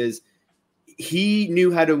Kelly is he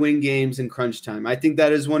knew how to win games in crunch time. I think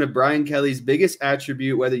that is one of Brian Kelly's biggest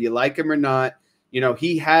attribute, whether you like him or not.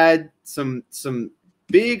 He had some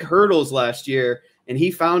big hurdles last year, and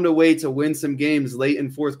he found a way to win some games late in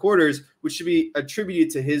fourth quarters, which should be attributed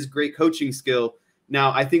to his great coaching skill.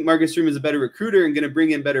 Now, I think Marcus Freeman is a better recruiter and going to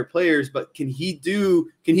bring in better players, but can he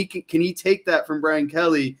take that from Brian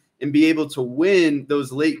Kelly and be able to win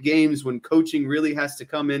those late games when coaching really has to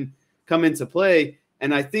come into play?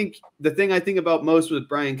 And I think the thing I think about most with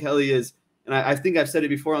Brian Kelly is, and I think I've said it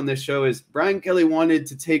before on this show, is Brian Kelly wanted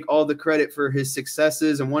to take all the credit for his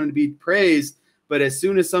successes and wanted to be praised. But as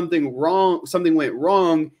soon as something went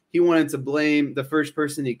wrong, he wanted to blame the first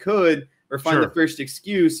person he could or find the first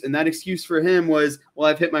excuse. And that excuse for him was, well,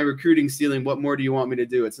 I've hit my recruiting ceiling. What more do you want me to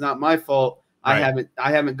do? It's not my fault. Right.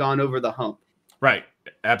 I haven't gone over the hump. Right.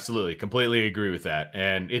 Absolutely. Completely agree with that.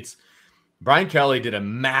 And Brian Kelly did a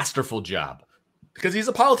masterful job because he's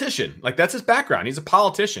a politician. Like, that's his background. He's a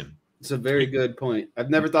politician. It's a very good point. I've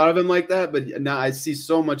never thought of him like that, but now I see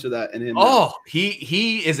so much of that in him. Oh,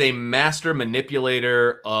 he is a master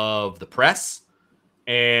manipulator of the press,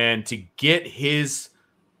 and to get his,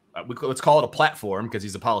 let's call it a platform because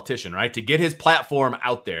he's a politician, right? To get his platform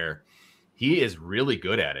out there, he is really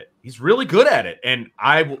good at it. He's really good at it. And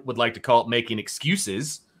I would like to call it making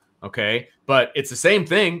excuses. Okay. But it's the same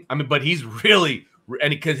thing. I mean, but he's really, and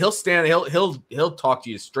because he'll talk to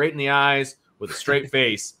you straight in the eyes with a straight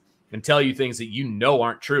face and tell you things that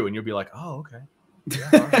aren't true. And you'll be like, oh, okay.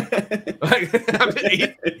 Yeah, all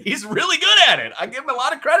right. He's really good at it. I give him a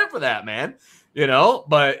lot of credit for that, man.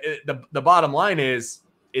 But the bottom line is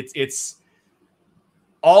it's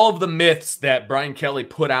all of the myths that Brian Kelly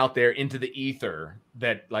put out there into the ether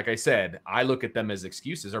that, like I said, I look at them as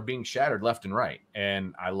excuses, are being shattered left and right.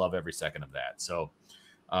 And I love every second of that. So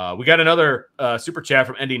we got another super chat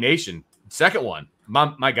from ND Nation. Second one,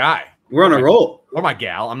 my guy. We're on a roll. Or my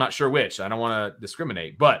gal. I'm not sure which. I don't want to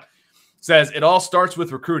discriminate. But says, it all starts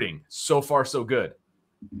with recruiting. So far, so good.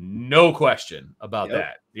 No question about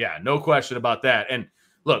that. Yeah, no question about that. And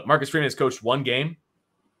look, Marcus Freeman has coached one game,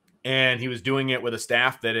 and he was doing it with a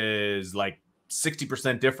staff that is like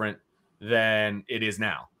 60% different than it is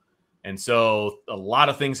now. And so a lot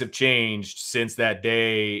of things have changed since that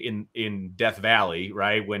day in Death Valley,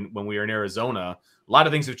 right? When we were in Arizona, a lot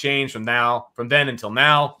of things have changed from then until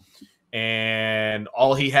now. And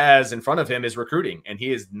all he has in front of him is recruiting, and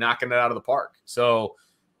he is knocking it out of the park. So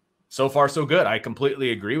far, so good. I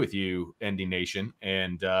completely agree with you, ND Nation.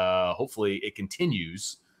 And hopefully it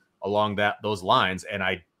continues along those lines. And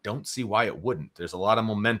I don't see why it wouldn't. There's a lot of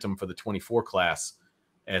momentum for the 24 class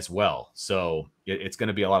as well. So it's going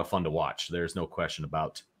to be a lot of fun to watch. There's no question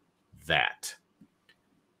about that.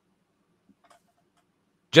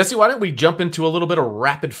 Jesse, why don't we jump into a little bit of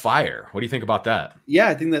rapid fire? What do you think about that? Yeah,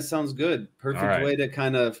 I think that sounds good. Perfect way to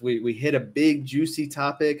kind of, we hit a big, juicy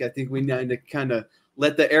topic. I think we need to kind of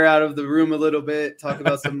let the air out of the room a little bit, talk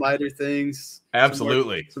about some lighter things.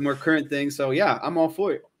 Absolutely. Some more current things. So yeah, I'm all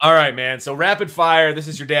for it. All right, man. So rapid fire, this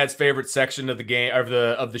is your dad's favorite section of the game,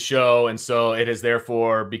 of the show. And so it has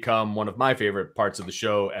therefore become one of my favorite parts of the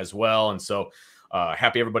show as well. And so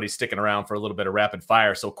happy everybody's sticking around for a little bit of rapid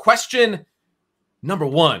fire. So question number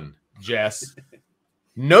one, Jess.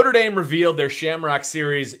 Notre Dame revealed their Shamrock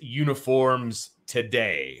Series uniforms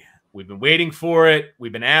today. We've been waiting for it.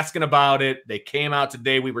 We've been asking about it. They came out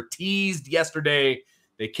today. We were teased yesterday.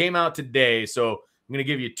 They came out today. So I'm going to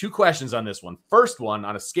give you two questions on this one. First one,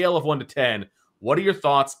 on a scale of 1 to 10, what are your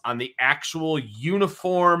thoughts on the actual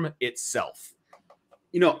uniform itself?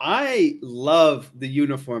 I love the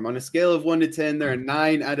uniform. On a scale of 1 to 10, they're a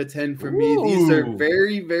 9 out of 10 for me. These are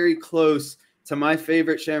very, very close to my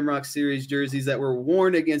favorite Shamrock Series jerseys that were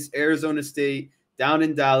worn against Arizona State down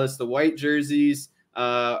in Dallas, the white jerseys.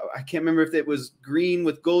 I can't remember if it was green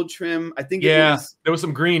with gold trim. I think it Yeah, was. there was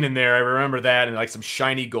some green in there. I remember that, and like some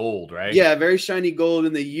shiny gold, right? Yeah, very shiny gold,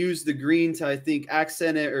 and they used the green to, I think,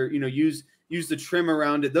 accent it, or use the trim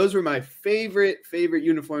around it. Those were my favorite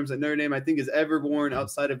uniforms that Notre Dame, I think, has ever worn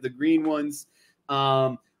outside of the green ones.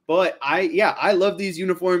 But I love these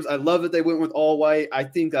uniforms. I love that they went with all white. I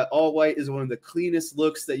think that all white is one of the cleanest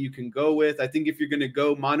looks that you can go with. I think if you're going to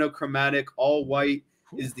go monochromatic, all white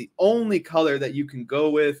is the only color that you can go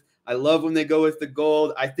with. I love when they go with the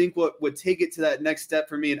gold. I think what would take it to that next step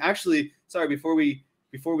for me, and actually, sorry, before we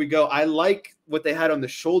go, I like what they had on the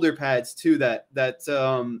shoulder pads too. That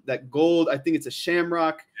gold, I think it's a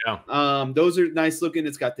shamrock. Yeah. Those are nice looking.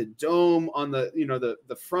 It's got the dome on the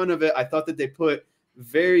the front of it. I thought that they put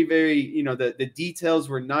very the details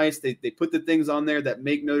were nice. They put the things on there that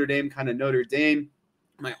make Notre Dame kind of Notre Dame.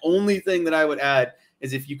 My only thing that I would add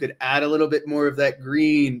is if you could add a little bit more of that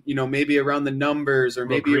green, maybe around the numbers, or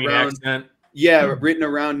maybe around accent. Yeah, written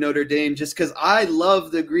around Notre Dame, just because I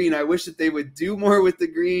love the green. I wish that they would do more with the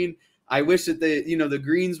green. I wish that the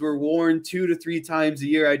greens were worn 2 to 3 times a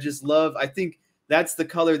year. I think that's the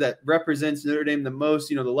color that represents Notre Dame the most.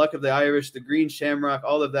 The luck of the Irish, the green shamrock,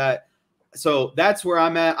 all of that. So that's where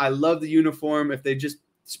I'm at. I love the uniform. If they just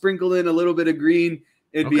sprinkle in a little bit of green,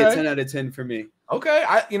 it'd be a 10 out of 10 for me. Okay,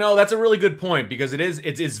 that's a really good point, because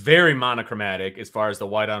it's very monochromatic as far as the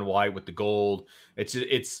white on white with the gold.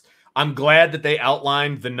 I'm glad that they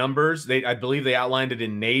outlined the numbers. I believe they outlined it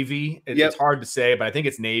in navy. It's hard to say, but I think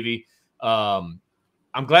it's navy. I'm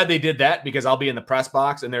glad they did that, because I'll be in the press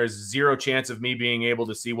box and there's zero chance of me being able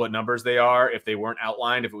to see what numbers they are if they weren't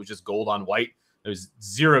outlined. If it was just gold on white, there's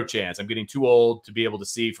zero chance. I'm getting too old to be able to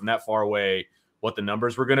see from that far away what the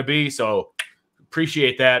numbers were going to be. So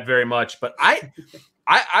appreciate that very much. But I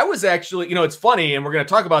was actually, it's funny, and we're going to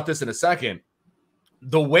talk about this in a second.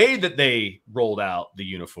 The way that they rolled out the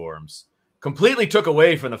uniforms completely took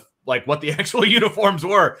away from what the actual uniforms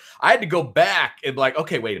were. I had to go back and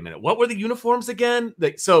okay, wait a minute. What were the uniforms again?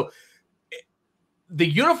 So the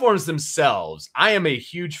uniforms themselves, I am a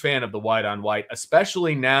huge fan of the white on white,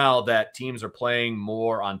 especially now that teams are playing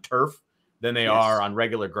more on turf than they are on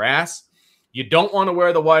regular grass. You don't want to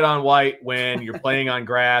wear the white on white when you're playing on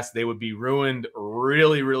grass. They would be ruined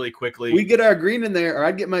really, really quickly. We get our green in there, or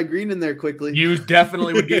I'd get my green in there quickly. You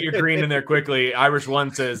definitely would get your green in there quickly. Irish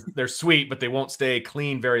One says they're sweet, but they won't stay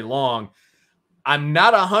clean very long. I'm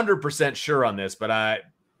not 100% sure on this, but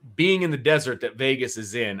being in the desert that Vegas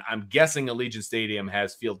is in, I'm guessing Allegiant Stadium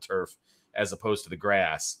has field turf as opposed to the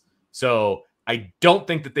grass. So I don't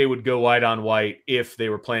think that they would go white on white if they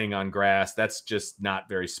were playing on grass. That's just not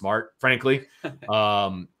very smart, frankly.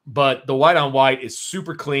 But the white on white is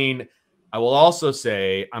super clean. I will also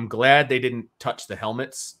say I'm glad they didn't touch the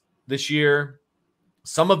helmets this year.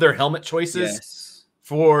 Some of their helmet choices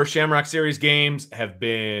for Shamrock Series games have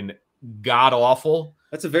been god-awful.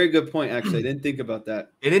 That's a very good point, actually. I didn't think about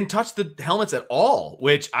that. They didn't touch the helmets at all,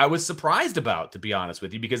 which I was surprised about, to be honest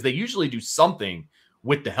with you, because they usually do something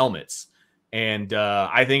with the helmets. And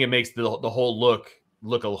I think it makes the whole look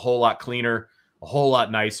a whole lot cleaner, a whole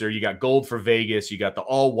lot nicer. You got gold for Vegas. You got the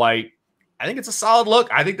all white. I think it's a solid look.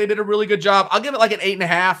 I think they did a really good job. I'll give it like an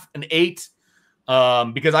 8.5, an 8,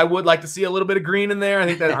 because I would like to see a little bit of green in there. I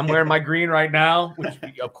think that I'm wearing my green right now, which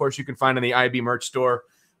of course you can find in the IB merch store.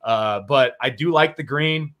 But I do like the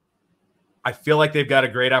green. I feel like they've got a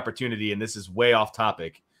great opportunity, and this is way off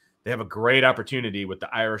topic. They have a great opportunity with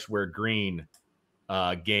the Irish wear green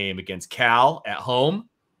game against Cal at home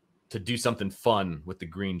to do something fun with the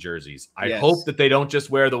green jerseys. I hope that they don't just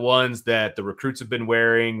wear the ones that the recruits have been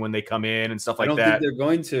wearing when they come in and stuff like that. I don't think they're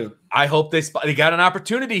going to. I hope they got an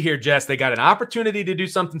opportunity here, Jess. They got an opportunity to do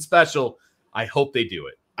something special. I hope they do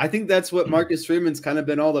it. I think that's what Marcus Freeman's kind of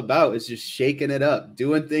been all about, is just shaking it up,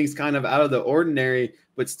 doing things kind of out of the ordinary,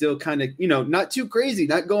 but still kind of, not too crazy,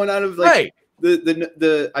 not going out of the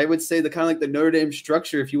I would say the kind of like the Notre Dame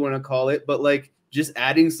structure, if you want to call it, but just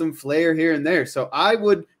adding some flair here and there. So I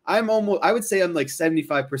would say I'm like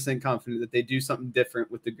 75% confident that they do something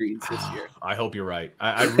different with the greens this year. I hope you're right.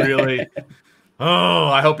 I really,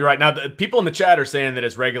 I hope you're right. Now, the people in the chat are saying that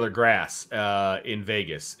it's regular grass in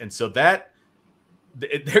Vegas. And so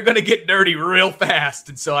they're going to get dirty real fast.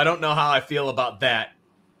 And so I don't know how I feel about that,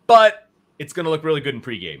 but it's going to look really good in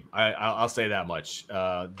pregame. I'll say that much.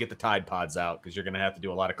 Get the Tide Pods out, because you're going to have to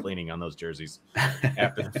do a lot of cleaning on those jerseys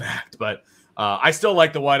after the fact. But I still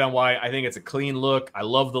like the white on white. I think it's a clean look. I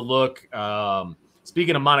love the look.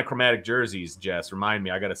 Speaking of monochromatic jerseys, Jess, remind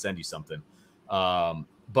me, I got to send you something.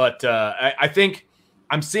 But I think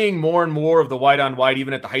I'm seeing more and more of the white on white,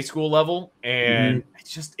 even at the high school level. And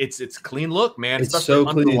it's a clean look, man. It's especially so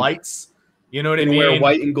under clean. the lights. You know what I And wear mean?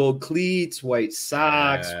 white and gold cleats, white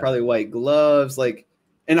socks, Yeah. probably white gloves. Like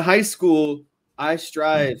in high school, I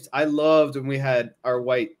loved when we had our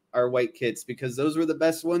white kits because those were the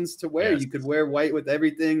best ones to wear. Yes. You could wear white with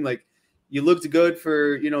everything. Like you looked good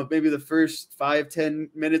for, maybe the first 5-10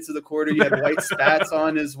 minutes of the quarter. You had white spats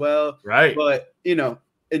on as well. Right. But,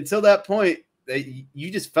 until that point, you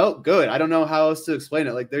just felt good. I don't know how else to explain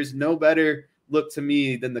it. Like there's no better look to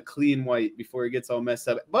me than the clean white before it gets all messed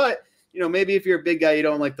up. But, maybe if you're a big guy, you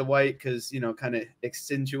don't like the white because, kind of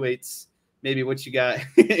accentuates maybe what you got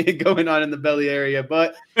going on in the belly area.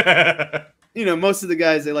 But, most of the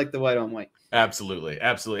guys, they like the white on white. Absolutely.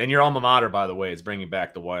 Absolutely. And your alma mater, by the way, is bringing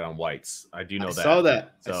back the white on whites. I do know that.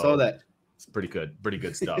 I saw that. It's pretty good. Pretty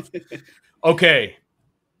good stuff. Okay.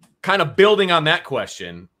 Kind of building on that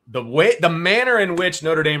question, the manner in which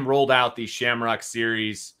Notre Dame rolled out these Shamrock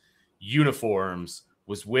Series uniforms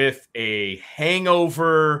was with a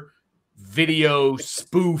hangover video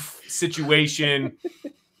spoof situation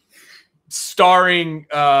starring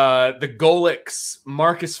the Golics,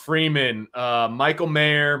 Marcus Freeman, Michael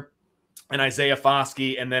Mayer, and Isaiah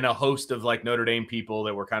Foskey, and then a host of like Notre Dame people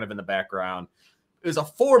that were kind of in the background. It was a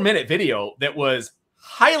 4-minute video that was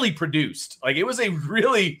highly produced. Like it was a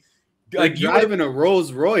really like driving a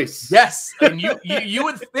Rolls Royce. Yes, and you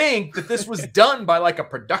would think that this was done by like a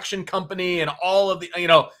production company and all of the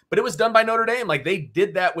but it was done by Notre Dame. Like they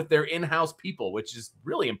did that with their in-house people, which is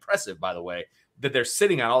really impressive, by the way, that they're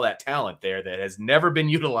sitting on all that talent there that has never been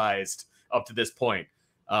utilized up to this point.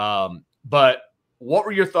 But what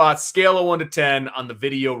were your thoughts, scale of 1 to 10, on the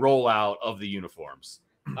video rollout of the uniforms?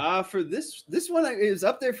 For this one, it was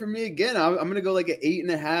up there for me again. I'm gonna go like an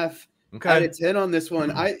 8.5. Okay. Out of 10 on this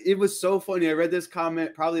one. It was so funny. I read this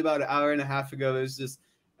comment probably about an hour and a half ago. It was just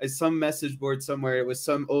some message board somewhere. It was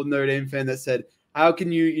some old Notre Dame fan that said, how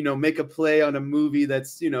can you, make a play on a movie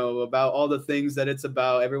that's, about all the things that it's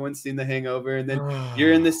about? Everyone's seen The Hangover. And then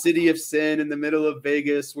you're in the city of sin in the middle of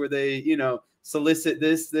Vegas where they, solicit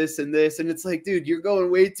this, and this. And it's like, dude, you're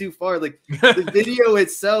going way too far. Like the video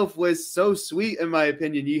itself was so sweet, in my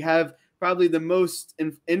opinion. You have probably the most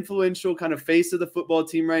influential kind of face of the football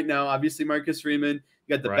team right now. Obviously, Marcus Freeman.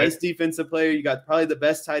 You got the best defensive player. You got probably the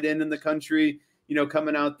best tight end in the country,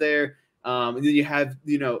 coming out there. And then you have,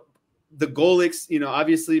 the Golics.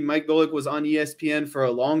 Obviously, Mike Golick was on ESPN for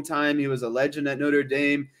a long time. He was a legend at Notre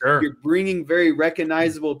Dame. Sure. You're bringing very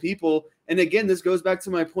recognizable people. And again, this goes back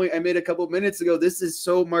to my point I made a couple minutes ago. This is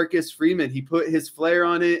so Marcus Freeman. He put his flair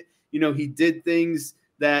on it. He did things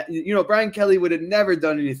that, Brian Kelly would have never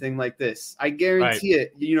done anything like this. I guarantee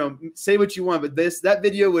it. Say what you want, but that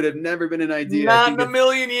video would have never been an idea. Not in a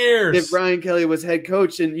million years. If Brian Kelly was head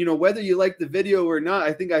coach. And, whether you like the video or not,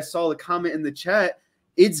 I think I saw the comment in the chat.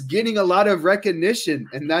 It's getting a lot of recognition,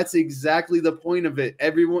 and that's exactly the point of it.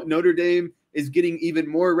 Notre Dame is getting even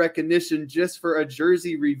more recognition just for a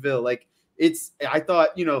jersey reveal. Like I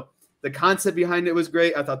thought, the concept behind it was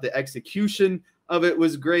great. I thought the execution of it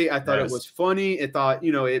was great. I thought it was funny. I thought,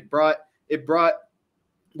 it brought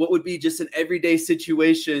what would be just an everyday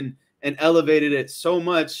situation and elevated it so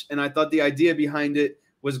much. And I thought the idea behind it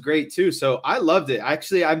was great too. So I loved it.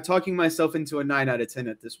 Actually, I'm talking myself into a 9 out of 10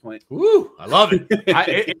 at this point. Woo, I love it. It's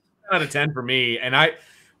 9 out of 10 for me. And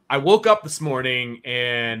I woke up this morning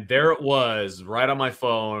and there it was right on my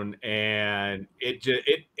phone. And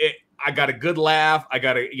I got a good laugh. I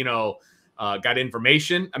got got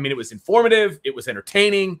information. I mean, it was informative. It was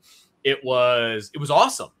entertaining. It was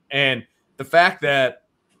awesome. And the fact that,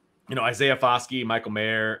 Isaiah Foskey, Michael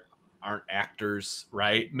Mayer aren't actors,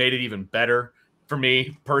 right, made it even better for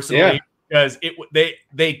me personally, because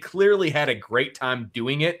they clearly had a great time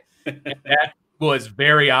doing it. And that was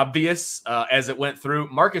very obvious as it went through.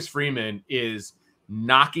 Marcus Freeman is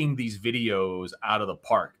knocking these videos out of the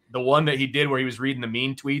park. The one that he did where he was reading the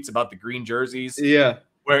mean tweets about the green jerseys. Yeah.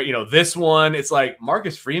 Where, this one, it's like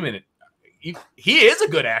Marcus Freeman, he is a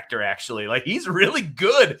good actor, actually. Like, he's really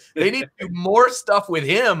good. They need to do more stuff with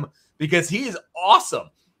him because he's awesome.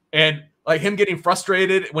 And like him getting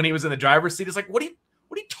frustrated when he was in the driver's seat, it's like, what are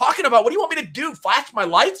you talking about? What do you want me to do? Flash my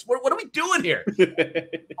lights? What are we doing here?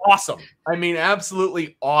 Awesome. I mean,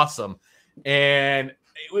 absolutely awesome. And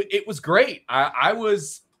it was great. I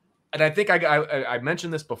was, and I think I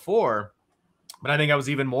mentioned this before, but I think I was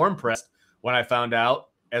even more impressed when I found out,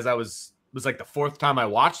 as it was like the 4th time I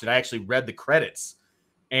watched it, I actually read the credits,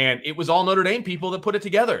 and it was all Notre Dame people that put it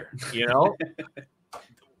together.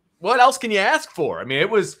 What else can you ask for? I mean, it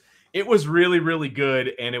was really, really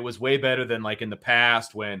good, and it was way better than like in the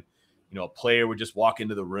past when, a player would just walk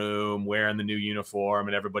into the room wearing the new uniform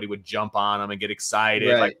and everybody would jump on them and get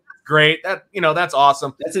excited. Right. Like, great. That's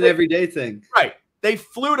awesome. That's an everyday thing. Right. They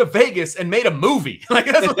flew to Vegas and made a movie. Like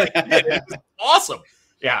that's what they did. It was awesome.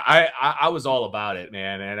 Yeah, I was all about it,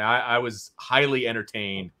 man, and I was highly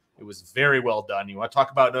entertained. It was very well done. You want to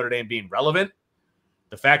talk about Notre Dame being relevant?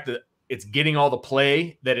 The fact that it's getting all the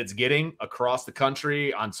play that it's getting across the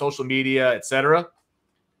country on social media, etc.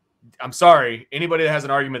 I'm sorry, anybody that has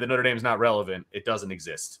an argument that Notre Dame is not relevant, it doesn't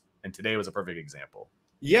exist. And today was a perfect example.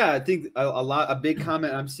 Yeah, I think a big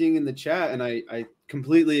comment I'm seeing in the chat, and I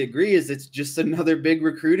completely agree, is it's just another big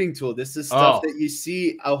recruiting tool. This is stuff that you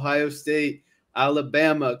see Ohio State,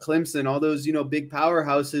 Alabama, Clemson, all those, big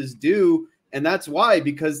powerhouses do. And that's why,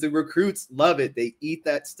 because the recruits love it. They eat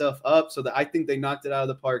that stuff up. So that I think they knocked it out of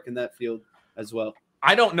the park in that field as well.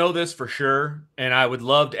 I don't know this for sure. And I would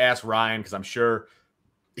love to ask Ryan, because I'm sure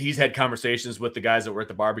he's had conversations with the guys that were at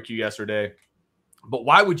the barbecue yesterday. But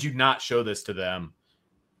why would you not show this to them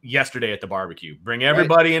yesterday at the barbecue? Bring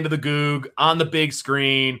everybody into the Goog on the big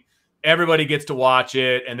screen. Everybody gets to watch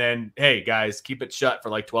it. And then, hey, guys, keep it shut for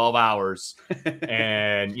like 12 hours.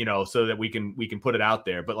 And, so that we can put it out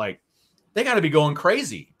there. But like, they got to be going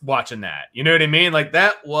crazy watching that. You know what I mean? Like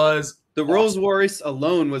that was the awesome. Rolls Royce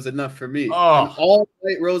alone was enough for me. Oh, an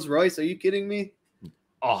all-white Rolls Royce. Are you kidding me?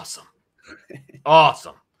 Awesome.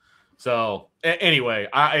 Awesome. So anyway,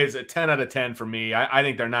 it's a 10 out of 10 for me. I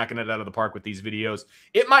think they're knocking it out of the park with these videos.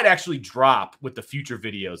 It might actually drop with the future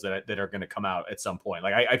videos that are going to come out at some point.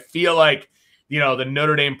 Like I feel like, the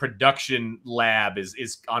Notre Dame production lab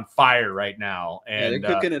is on fire right now. And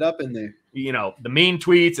they're cooking it up in there. The mean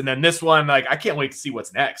tweets, and then this one, like, I can't wait to see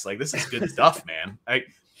what's next. Like, this is good stuff, man.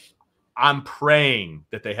 I'm praying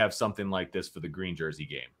that they have something like this for the green jersey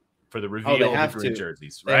game, for the reveal of the green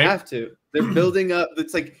jerseys, right? They have to. They're building up.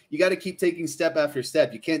 It's like you got to keep taking step after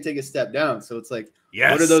step. You can't take a step down. So it's like,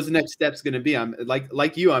 what are those next steps going to be? I'm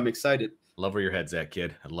like you, I'm excited. Love where your head's at,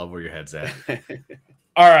 kid. I love where your head's at.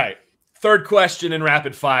 All right. Third question in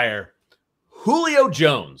rapid fire. Julio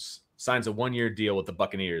Jones signs a 1-year deal with the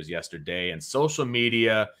Buccaneers yesterday, and social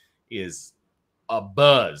media is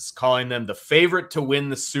abuzz, calling them the favorite to win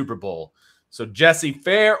the Super Bowl. So, Jesse,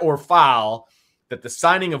 fair or foul that the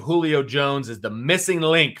signing of Julio Jones is the missing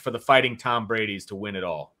link for the Fighting Tom Brady's to win it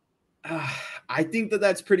all? I think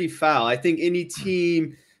that's pretty foul. I think any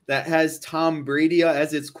team that has Tom Brady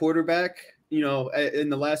as its quarterback, in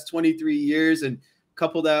the last 23 years and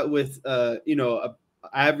couple that with, a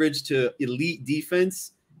average to elite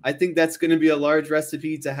defense, I think that's going to be a large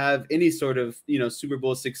recipe to have any sort of, Super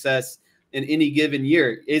Bowl success in any given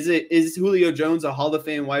year. Is Julio Jones a Hall of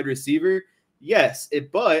Fame wide receiver? Yes.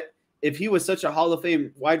 But if he was such a Hall of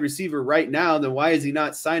Fame wide receiver right now, then why is he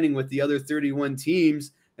not signing with the other 31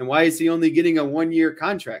 teams? And why is he only getting a 1-year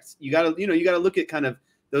contract? You got to look at kind of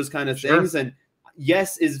those kind of things. And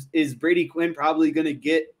yes, is Brady Quinn probably going to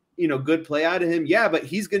get, good play out of him? Yeah, but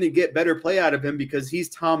he's going to get better play out of him because he's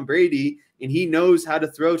Tom Brady and he knows how to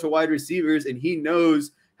throw to wide receivers and he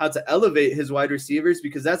knows how to elevate his wide receivers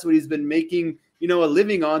because that's what he's been making, a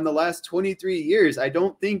living on the last 23 years. I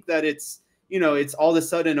don't think that it's all of a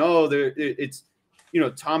sudden,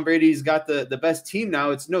 Tom Brady's got the best team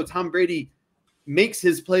now. It's no, Tom Brady makes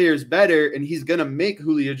his players better and he's going to make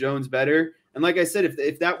Julio Jones better. And like I said,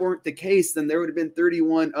 if that weren't the case, then there would have been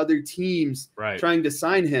 31 other teams trying to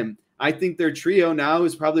sign him. I think their trio now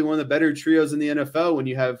is probably one of the better trios in the NFL when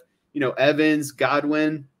you have, Evans,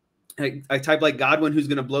 Godwin. I type like Godwin, who's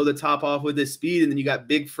going to blow the top off with his speed. And then you got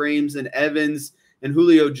big frames and Evans and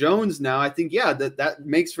Julio Jones now. I think, that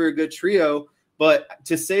makes for a good trio. But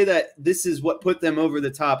to say that this is what put them over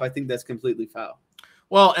the top, I think that's completely foul.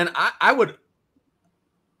 Well, and I would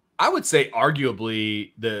say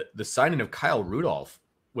arguably the signing of Kyle Rudolph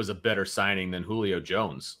was a better signing than Julio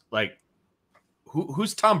Jones. Like,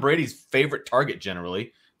 who's Tom Brady's favorite target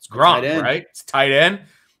generally? It's Gronk, right? It's tight end.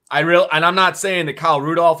 And I'm not saying that Kyle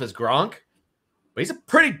Rudolph is Gronk, but he's a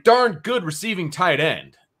pretty darn good receiving tight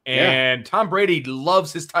end. And Tom Brady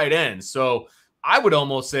loves his tight ends. So I would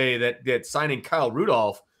almost say that signing Kyle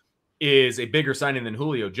Rudolph is a bigger signing than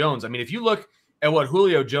Julio Jones. I mean, if you look at what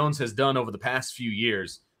Julio Jones has done over the past few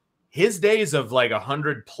years, his days of like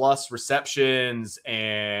 100+ receptions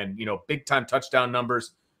and, big time touchdown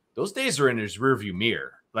numbers, those days are in his rearview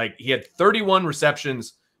mirror. Like he had 31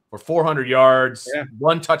 receptions for 400 yards,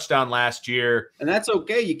 1 touchdown last year. And that's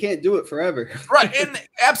okay. You can't do it forever. Right. And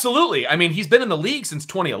absolutely. I mean, he's been in the league since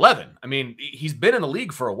 2011. I mean, he's been in the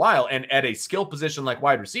league for a while, and at a skill position like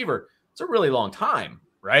wide receiver, it's a really long time.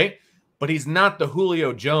 Right. But he's not the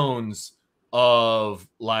Julio Jones of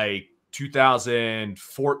like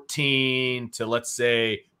 2014 to, let's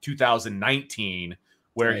say, 2019,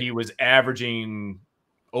 where he was averaging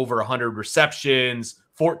over 100 receptions,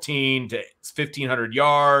 14 to 1,500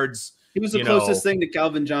 yards, He was the closest thing to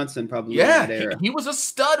Calvin Johnson probably in that era. He was a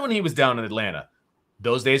stud when he was down in Atlanta.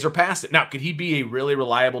 Those days are past it. Now, could he be a really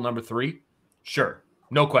reliable number 3? Sure.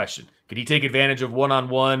 No question. Could he take advantage of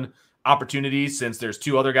one-on-one opportunities since there's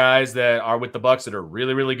 2 other guys that are with the Bucs that are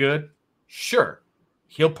really, really good? Sure.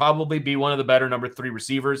 He'll probably be one of the better number 3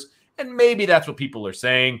 receivers. And maybe that's what people are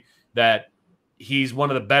saying, that he's one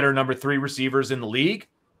of the better number 3 receivers in the league.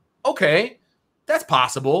 Okay, that's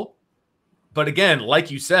possible. But again,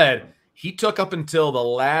 like you said, he took up until the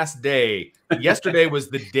last day. Yesterday was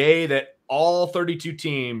the day that all 32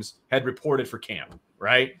 teams had reported for camp,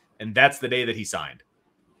 right? And that's the day that he signed.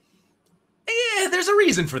 Yeah, there's a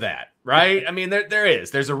reason for that, right? I mean, there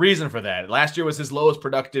is. There's a reason for that. Last year was his lowest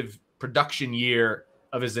production year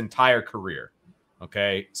of his entire career.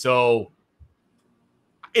 Okay, so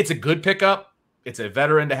it's a good pickup. It's a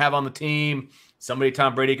veteran to have on the team. Somebody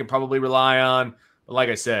Tom Brady can probably rely on. But like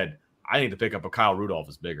I said, I think the pickup of Kyle Rudolph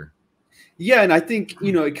is bigger. Yeah, and I think,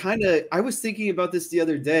 I was thinking about this the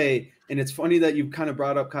other day, and it's funny that you kind of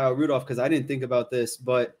brought up Kyle Rudolph because I didn't think about this,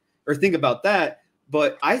 think about that.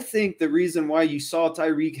 But I think the reason why you saw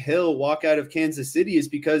Tyreek Hill walk out of Kansas City is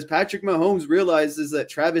because Patrick Mahomes realizes that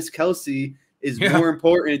Travis Kelce is more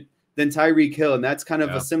important than Tyreek Hill. And that's kind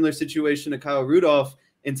of a similar situation to Kyle Rudolph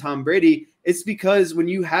and Tom Brady. It's because when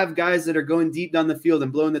you have guys that are going deep down the field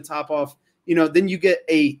and blowing the top off, then you get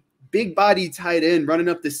a big body tight end running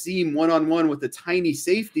up the seam one-on-one with a tiny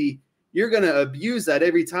safety. You're going to abuse that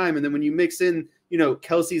every time. And then when you mix in,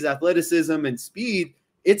 Kelce's athleticism and speed,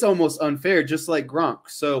 it's almost unfair, just like Gronk.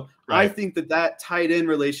 So I think that tight end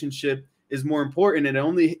relationship is more important, and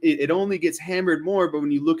it only gets hammered more. But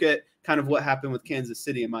when you look at kind of what happened with Kansas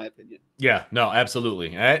City, in my opinion. Yeah, no,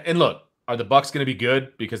 absolutely. And look, are the Bucs going to be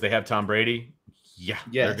good because they have Tom Brady? Yeah,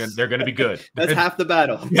 yes. They're going to be good. That's half the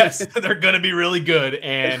battle. Yes, they're going to be really good,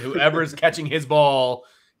 and whoever's catching his ball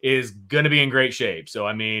is going to be in great shape. So,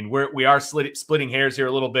 I mean, we are splitting hairs here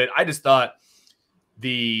a little bit. I just thought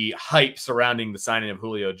the hype surrounding the signing of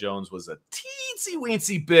Julio Jones was a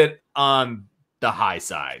teensy-weensy bit on the high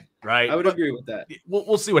side, right? I would agree with that.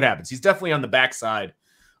 We'll see what happens. He's definitely on the backside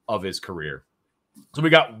of his career. So we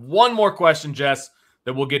got one more question, Jess,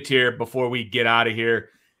 that we'll get to here before we get out of here.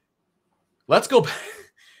 Let's go back.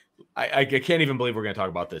 I can't even believe we're going to talk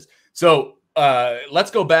about this. So let's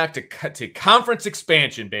go back to conference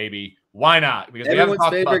expansion, baby. Why not? Because everyone's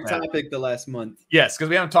favorite topic the last month. Yes, because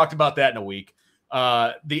we haven't talked about that in a week.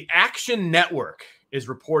 The Action Network is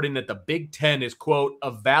reporting that the Big Ten is, quote,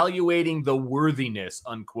 evaluating the worthiness,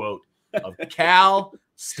 unquote, of Cal,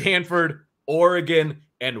 Stanford, Oregon,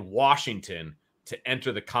 and Washington to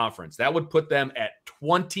enter the conference. That would put them at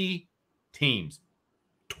 20 teams.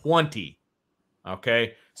 20.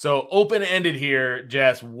 Okay. So open-ended here,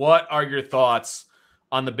 Jess, what are your thoughts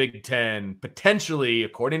on the Big Ten potentially,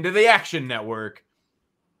 according to the Action Network,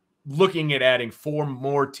 looking at adding 4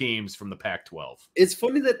 more teams from the Pac-12? It's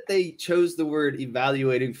funny that they chose the word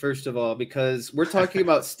evaluating, first of all, because we're talking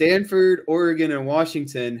about Stanford, Oregon, and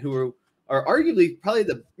Washington, who are arguably probably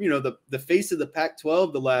the face of the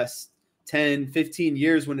Pac-12 the last 10, 15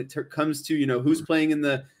 years when it comes to, who's playing in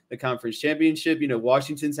the conference championship.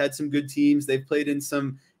 Washington's had some good teams. They've played in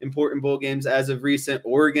some important bowl games as of recent.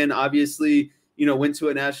 Oregon, obviously, went to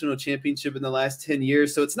a national championship in the last 10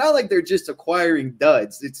 years. So it's not like they're just acquiring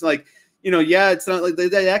duds. It's like, it's not like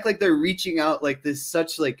they act like they're reaching out like this,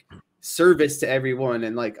 such like service to everyone.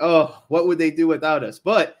 And like, oh, what would they do without us?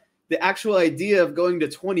 But the actual idea of going to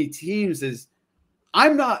 20 teams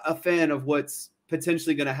I'm not a fan of what's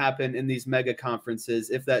potentially going to happen in these mega conferences.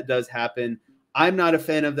 If that does happen, I'm not a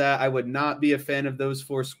fan of that. I would not be a fan of those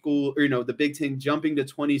 4 schools, or, the Big Ten jumping to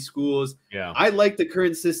 20 schools. Yeah. I like the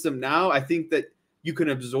current system now. I think that you can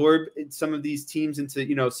absorb some of these teams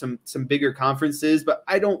into, some bigger conferences, but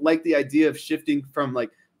I don't like the idea of shifting from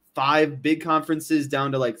like 5 big conferences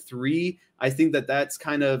down to like 3. I think that that's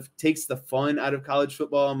kind of takes the fun out of college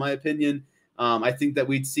football, in my opinion. I think that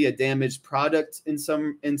we'd see a damaged product in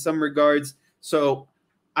some regards. So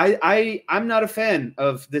I'm not a fan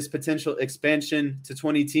of this potential expansion to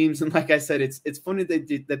 20 teams. And like I said, it's funny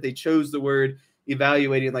that they chose the word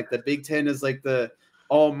evaluating. Like the Big Ten is like the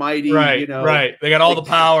almighty, right. They got all the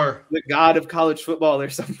power, the god of college football or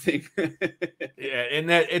something. Yeah, and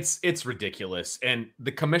that it's ridiculous. And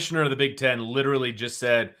the commissioner of the Big Ten literally just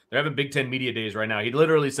said they're having Big Ten media days right now. He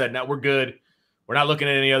literally said, "No, we're good. We're not looking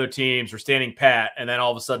at any other teams. We're standing pat." And then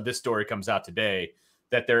all of a sudden, this story comes out today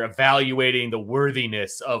that they're evaluating the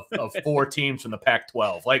worthiness of 4 teams from the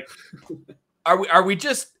Pac-12. Like, are we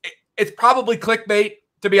just? It's probably clickbait,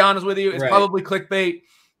 to be honest with you. It's probably clickbait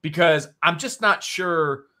because I'm just not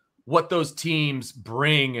sure what those teams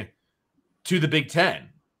bring to the Big Ten.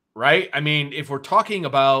 right? I mean, if we're talking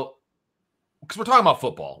about, because we're talking about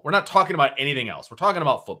football, we're not talking about anything else. We're talking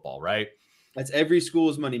about football, right? That's every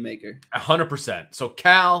school's moneymaker. 100%. So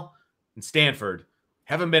Cal and Stanford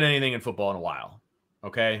haven't been anything in football in a while.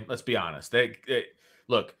 Okay, let's be honest.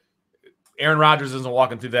 Look, Aaron Rodgers isn't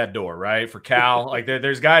walking through that door, right? For Cal, like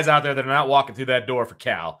there's guys out there that are not walking through that door for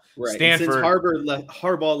Cal. Right. Stanford, and since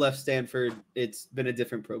Harbaugh left Stanford, it's been a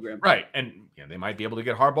different program. Right, and they might be able to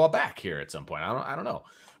get Harbaugh back here at some point. I don't know.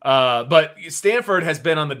 But Stanford has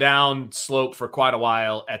been on the down slope for quite a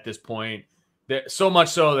while at this point. So much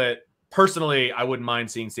so that personally, I wouldn't mind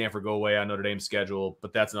seeing Stanford go away on Notre Dame's schedule,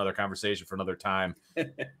 but that's another conversation for another time.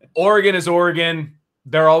 Oregon is Oregon.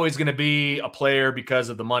 They're always going to be a player because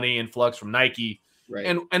of the money influx from Nike.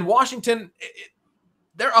 Right. And Washington,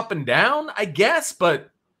 they're up and down, I guess, but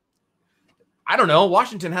I don't know.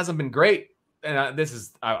 Washington hasn't been great. And this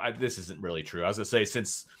isn't really true. I was going to say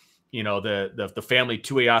since, the family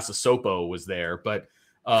Tuiasa Sopo was there, but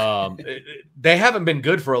they haven't been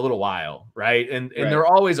good for a little while, right? And they're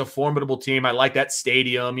always a formidable team. I like that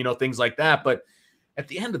stadium, things like that. But at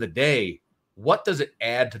the end of the day, what does it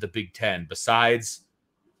add to the Big Ten besides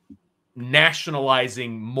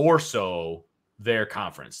nationalizing more so their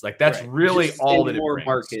conference? Like that's really just all that it more brings.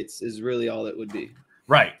 Markets is really all it would be.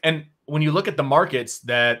 Right. And when you look at the markets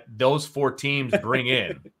that those 4 teams bring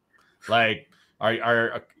in, like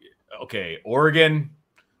okay, Oregon,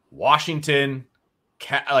 Washington,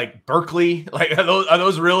 like Berkeley, like are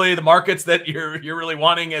those really the markets that you're really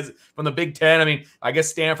wanting as from the Big Ten? I mean, I guess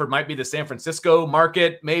Stanford might be the San Francisco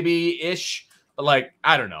market, maybe ish, but like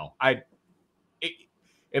I don't know.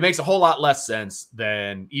 It makes a whole lot less sense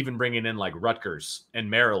than even bringing in like Rutgers and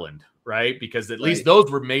Maryland, right? Because at least those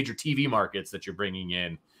were major TV markets that you're bringing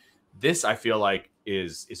in. This I feel like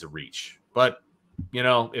is a reach, but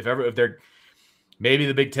if they're maybe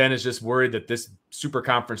the Big Ten is just worried that this super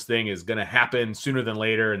conference thing is going to happen sooner than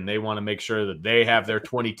later, and they want to make sure that they have their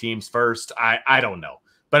 20 teams first. I don't know,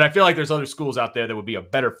 but I feel like there's other schools out there that would be a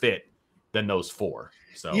better fit than those 4.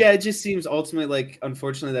 So yeah, it just seems ultimately like,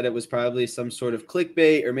 unfortunately, that it was probably some sort of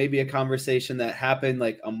clickbait or maybe a conversation that happened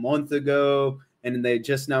like a month ago, and they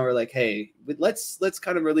just now are like, hey, let's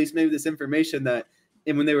kind of release maybe this information that,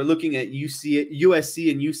 and when they were looking at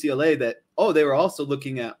USC and UCLA, that they were also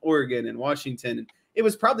looking at Oregon and Washington. And it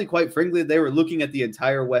was probably quite frankly they were looking at the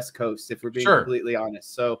entire West Coast, if we're being completely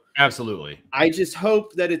honest. So absolutely, I just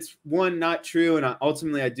hope that it's not true, and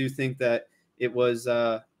ultimately I do think that it was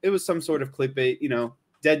some sort of clickbait.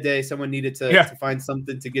 Dead day. Someone needed to find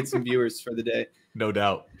something to get some viewers for the day. No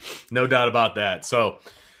doubt about that. So,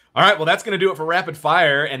 all right, well, that's going to do it for Rapid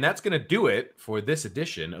Fire, and that's going to do it for this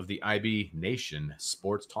edition of the IB Nation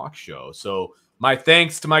Sports Talk Show. So my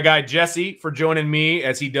thanks to my guy Jesse for joining me,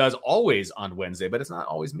 as he does always on Wednesday, but it's not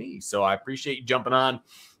always me. So I appreciate you jumping on,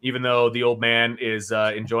 even though the old man is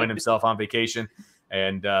enjoying himself on vacation.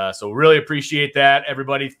 And so really appreciate that,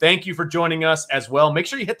 everybody. Thank you for joining us as well. Make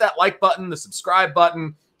sure you hit that like button, the subscribe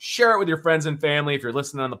button, share it with your friends and family. If you're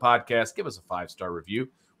listening on the podcast, give us a 5-star review.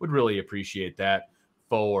 Would really appreciate that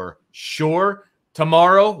for sure.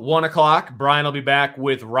 Tomorrow, 1 o'clock, Brian will be back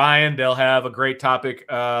with Ryan. They'll have a great topic.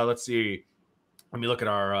 Let's see. Let me look at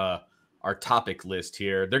our topic list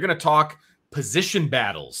here. They're going to talk position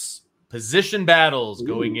battles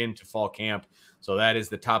going into fall camp. So that is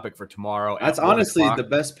the topic for tomorrow. That's honestly the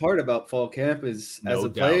best part about fall camp is as a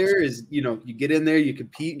player is, you get in there, you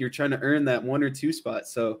compete, and you're trying to earn that 1 or 2 spot.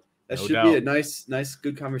 So that should be a nice,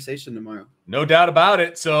 good conversation tomorrow. No doubt about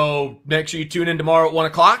it. So make sure you tune in tomorrow at 1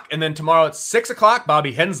 o'clock. And then tomorrow at 6 o'clock,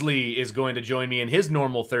 Bobby Hensley is going to join me in his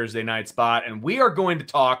normal Thursday night spot. And we are going to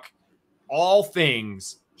talk all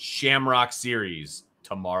things Shamrock Series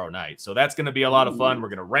tomorrow night. So that's going to be a lot of fun. We're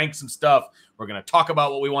going to rank some stuff. We're going to talk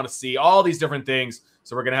about what we want to see, all these different things.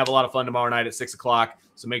 So we're going to have a lot of fun tomorrow night at 6 o'clock.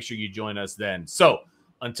 So make sure you join us then. So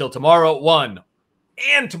until tomorrow at 1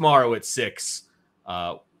 and tomorrow at 6,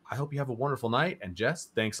 I hope you have a wonderful night. And Jess,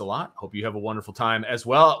 thanks a lot. Hope you have a wonderful time as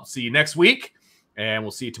well. See you next week. And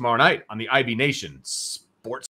we'll see you tomorrow night on the IB Nation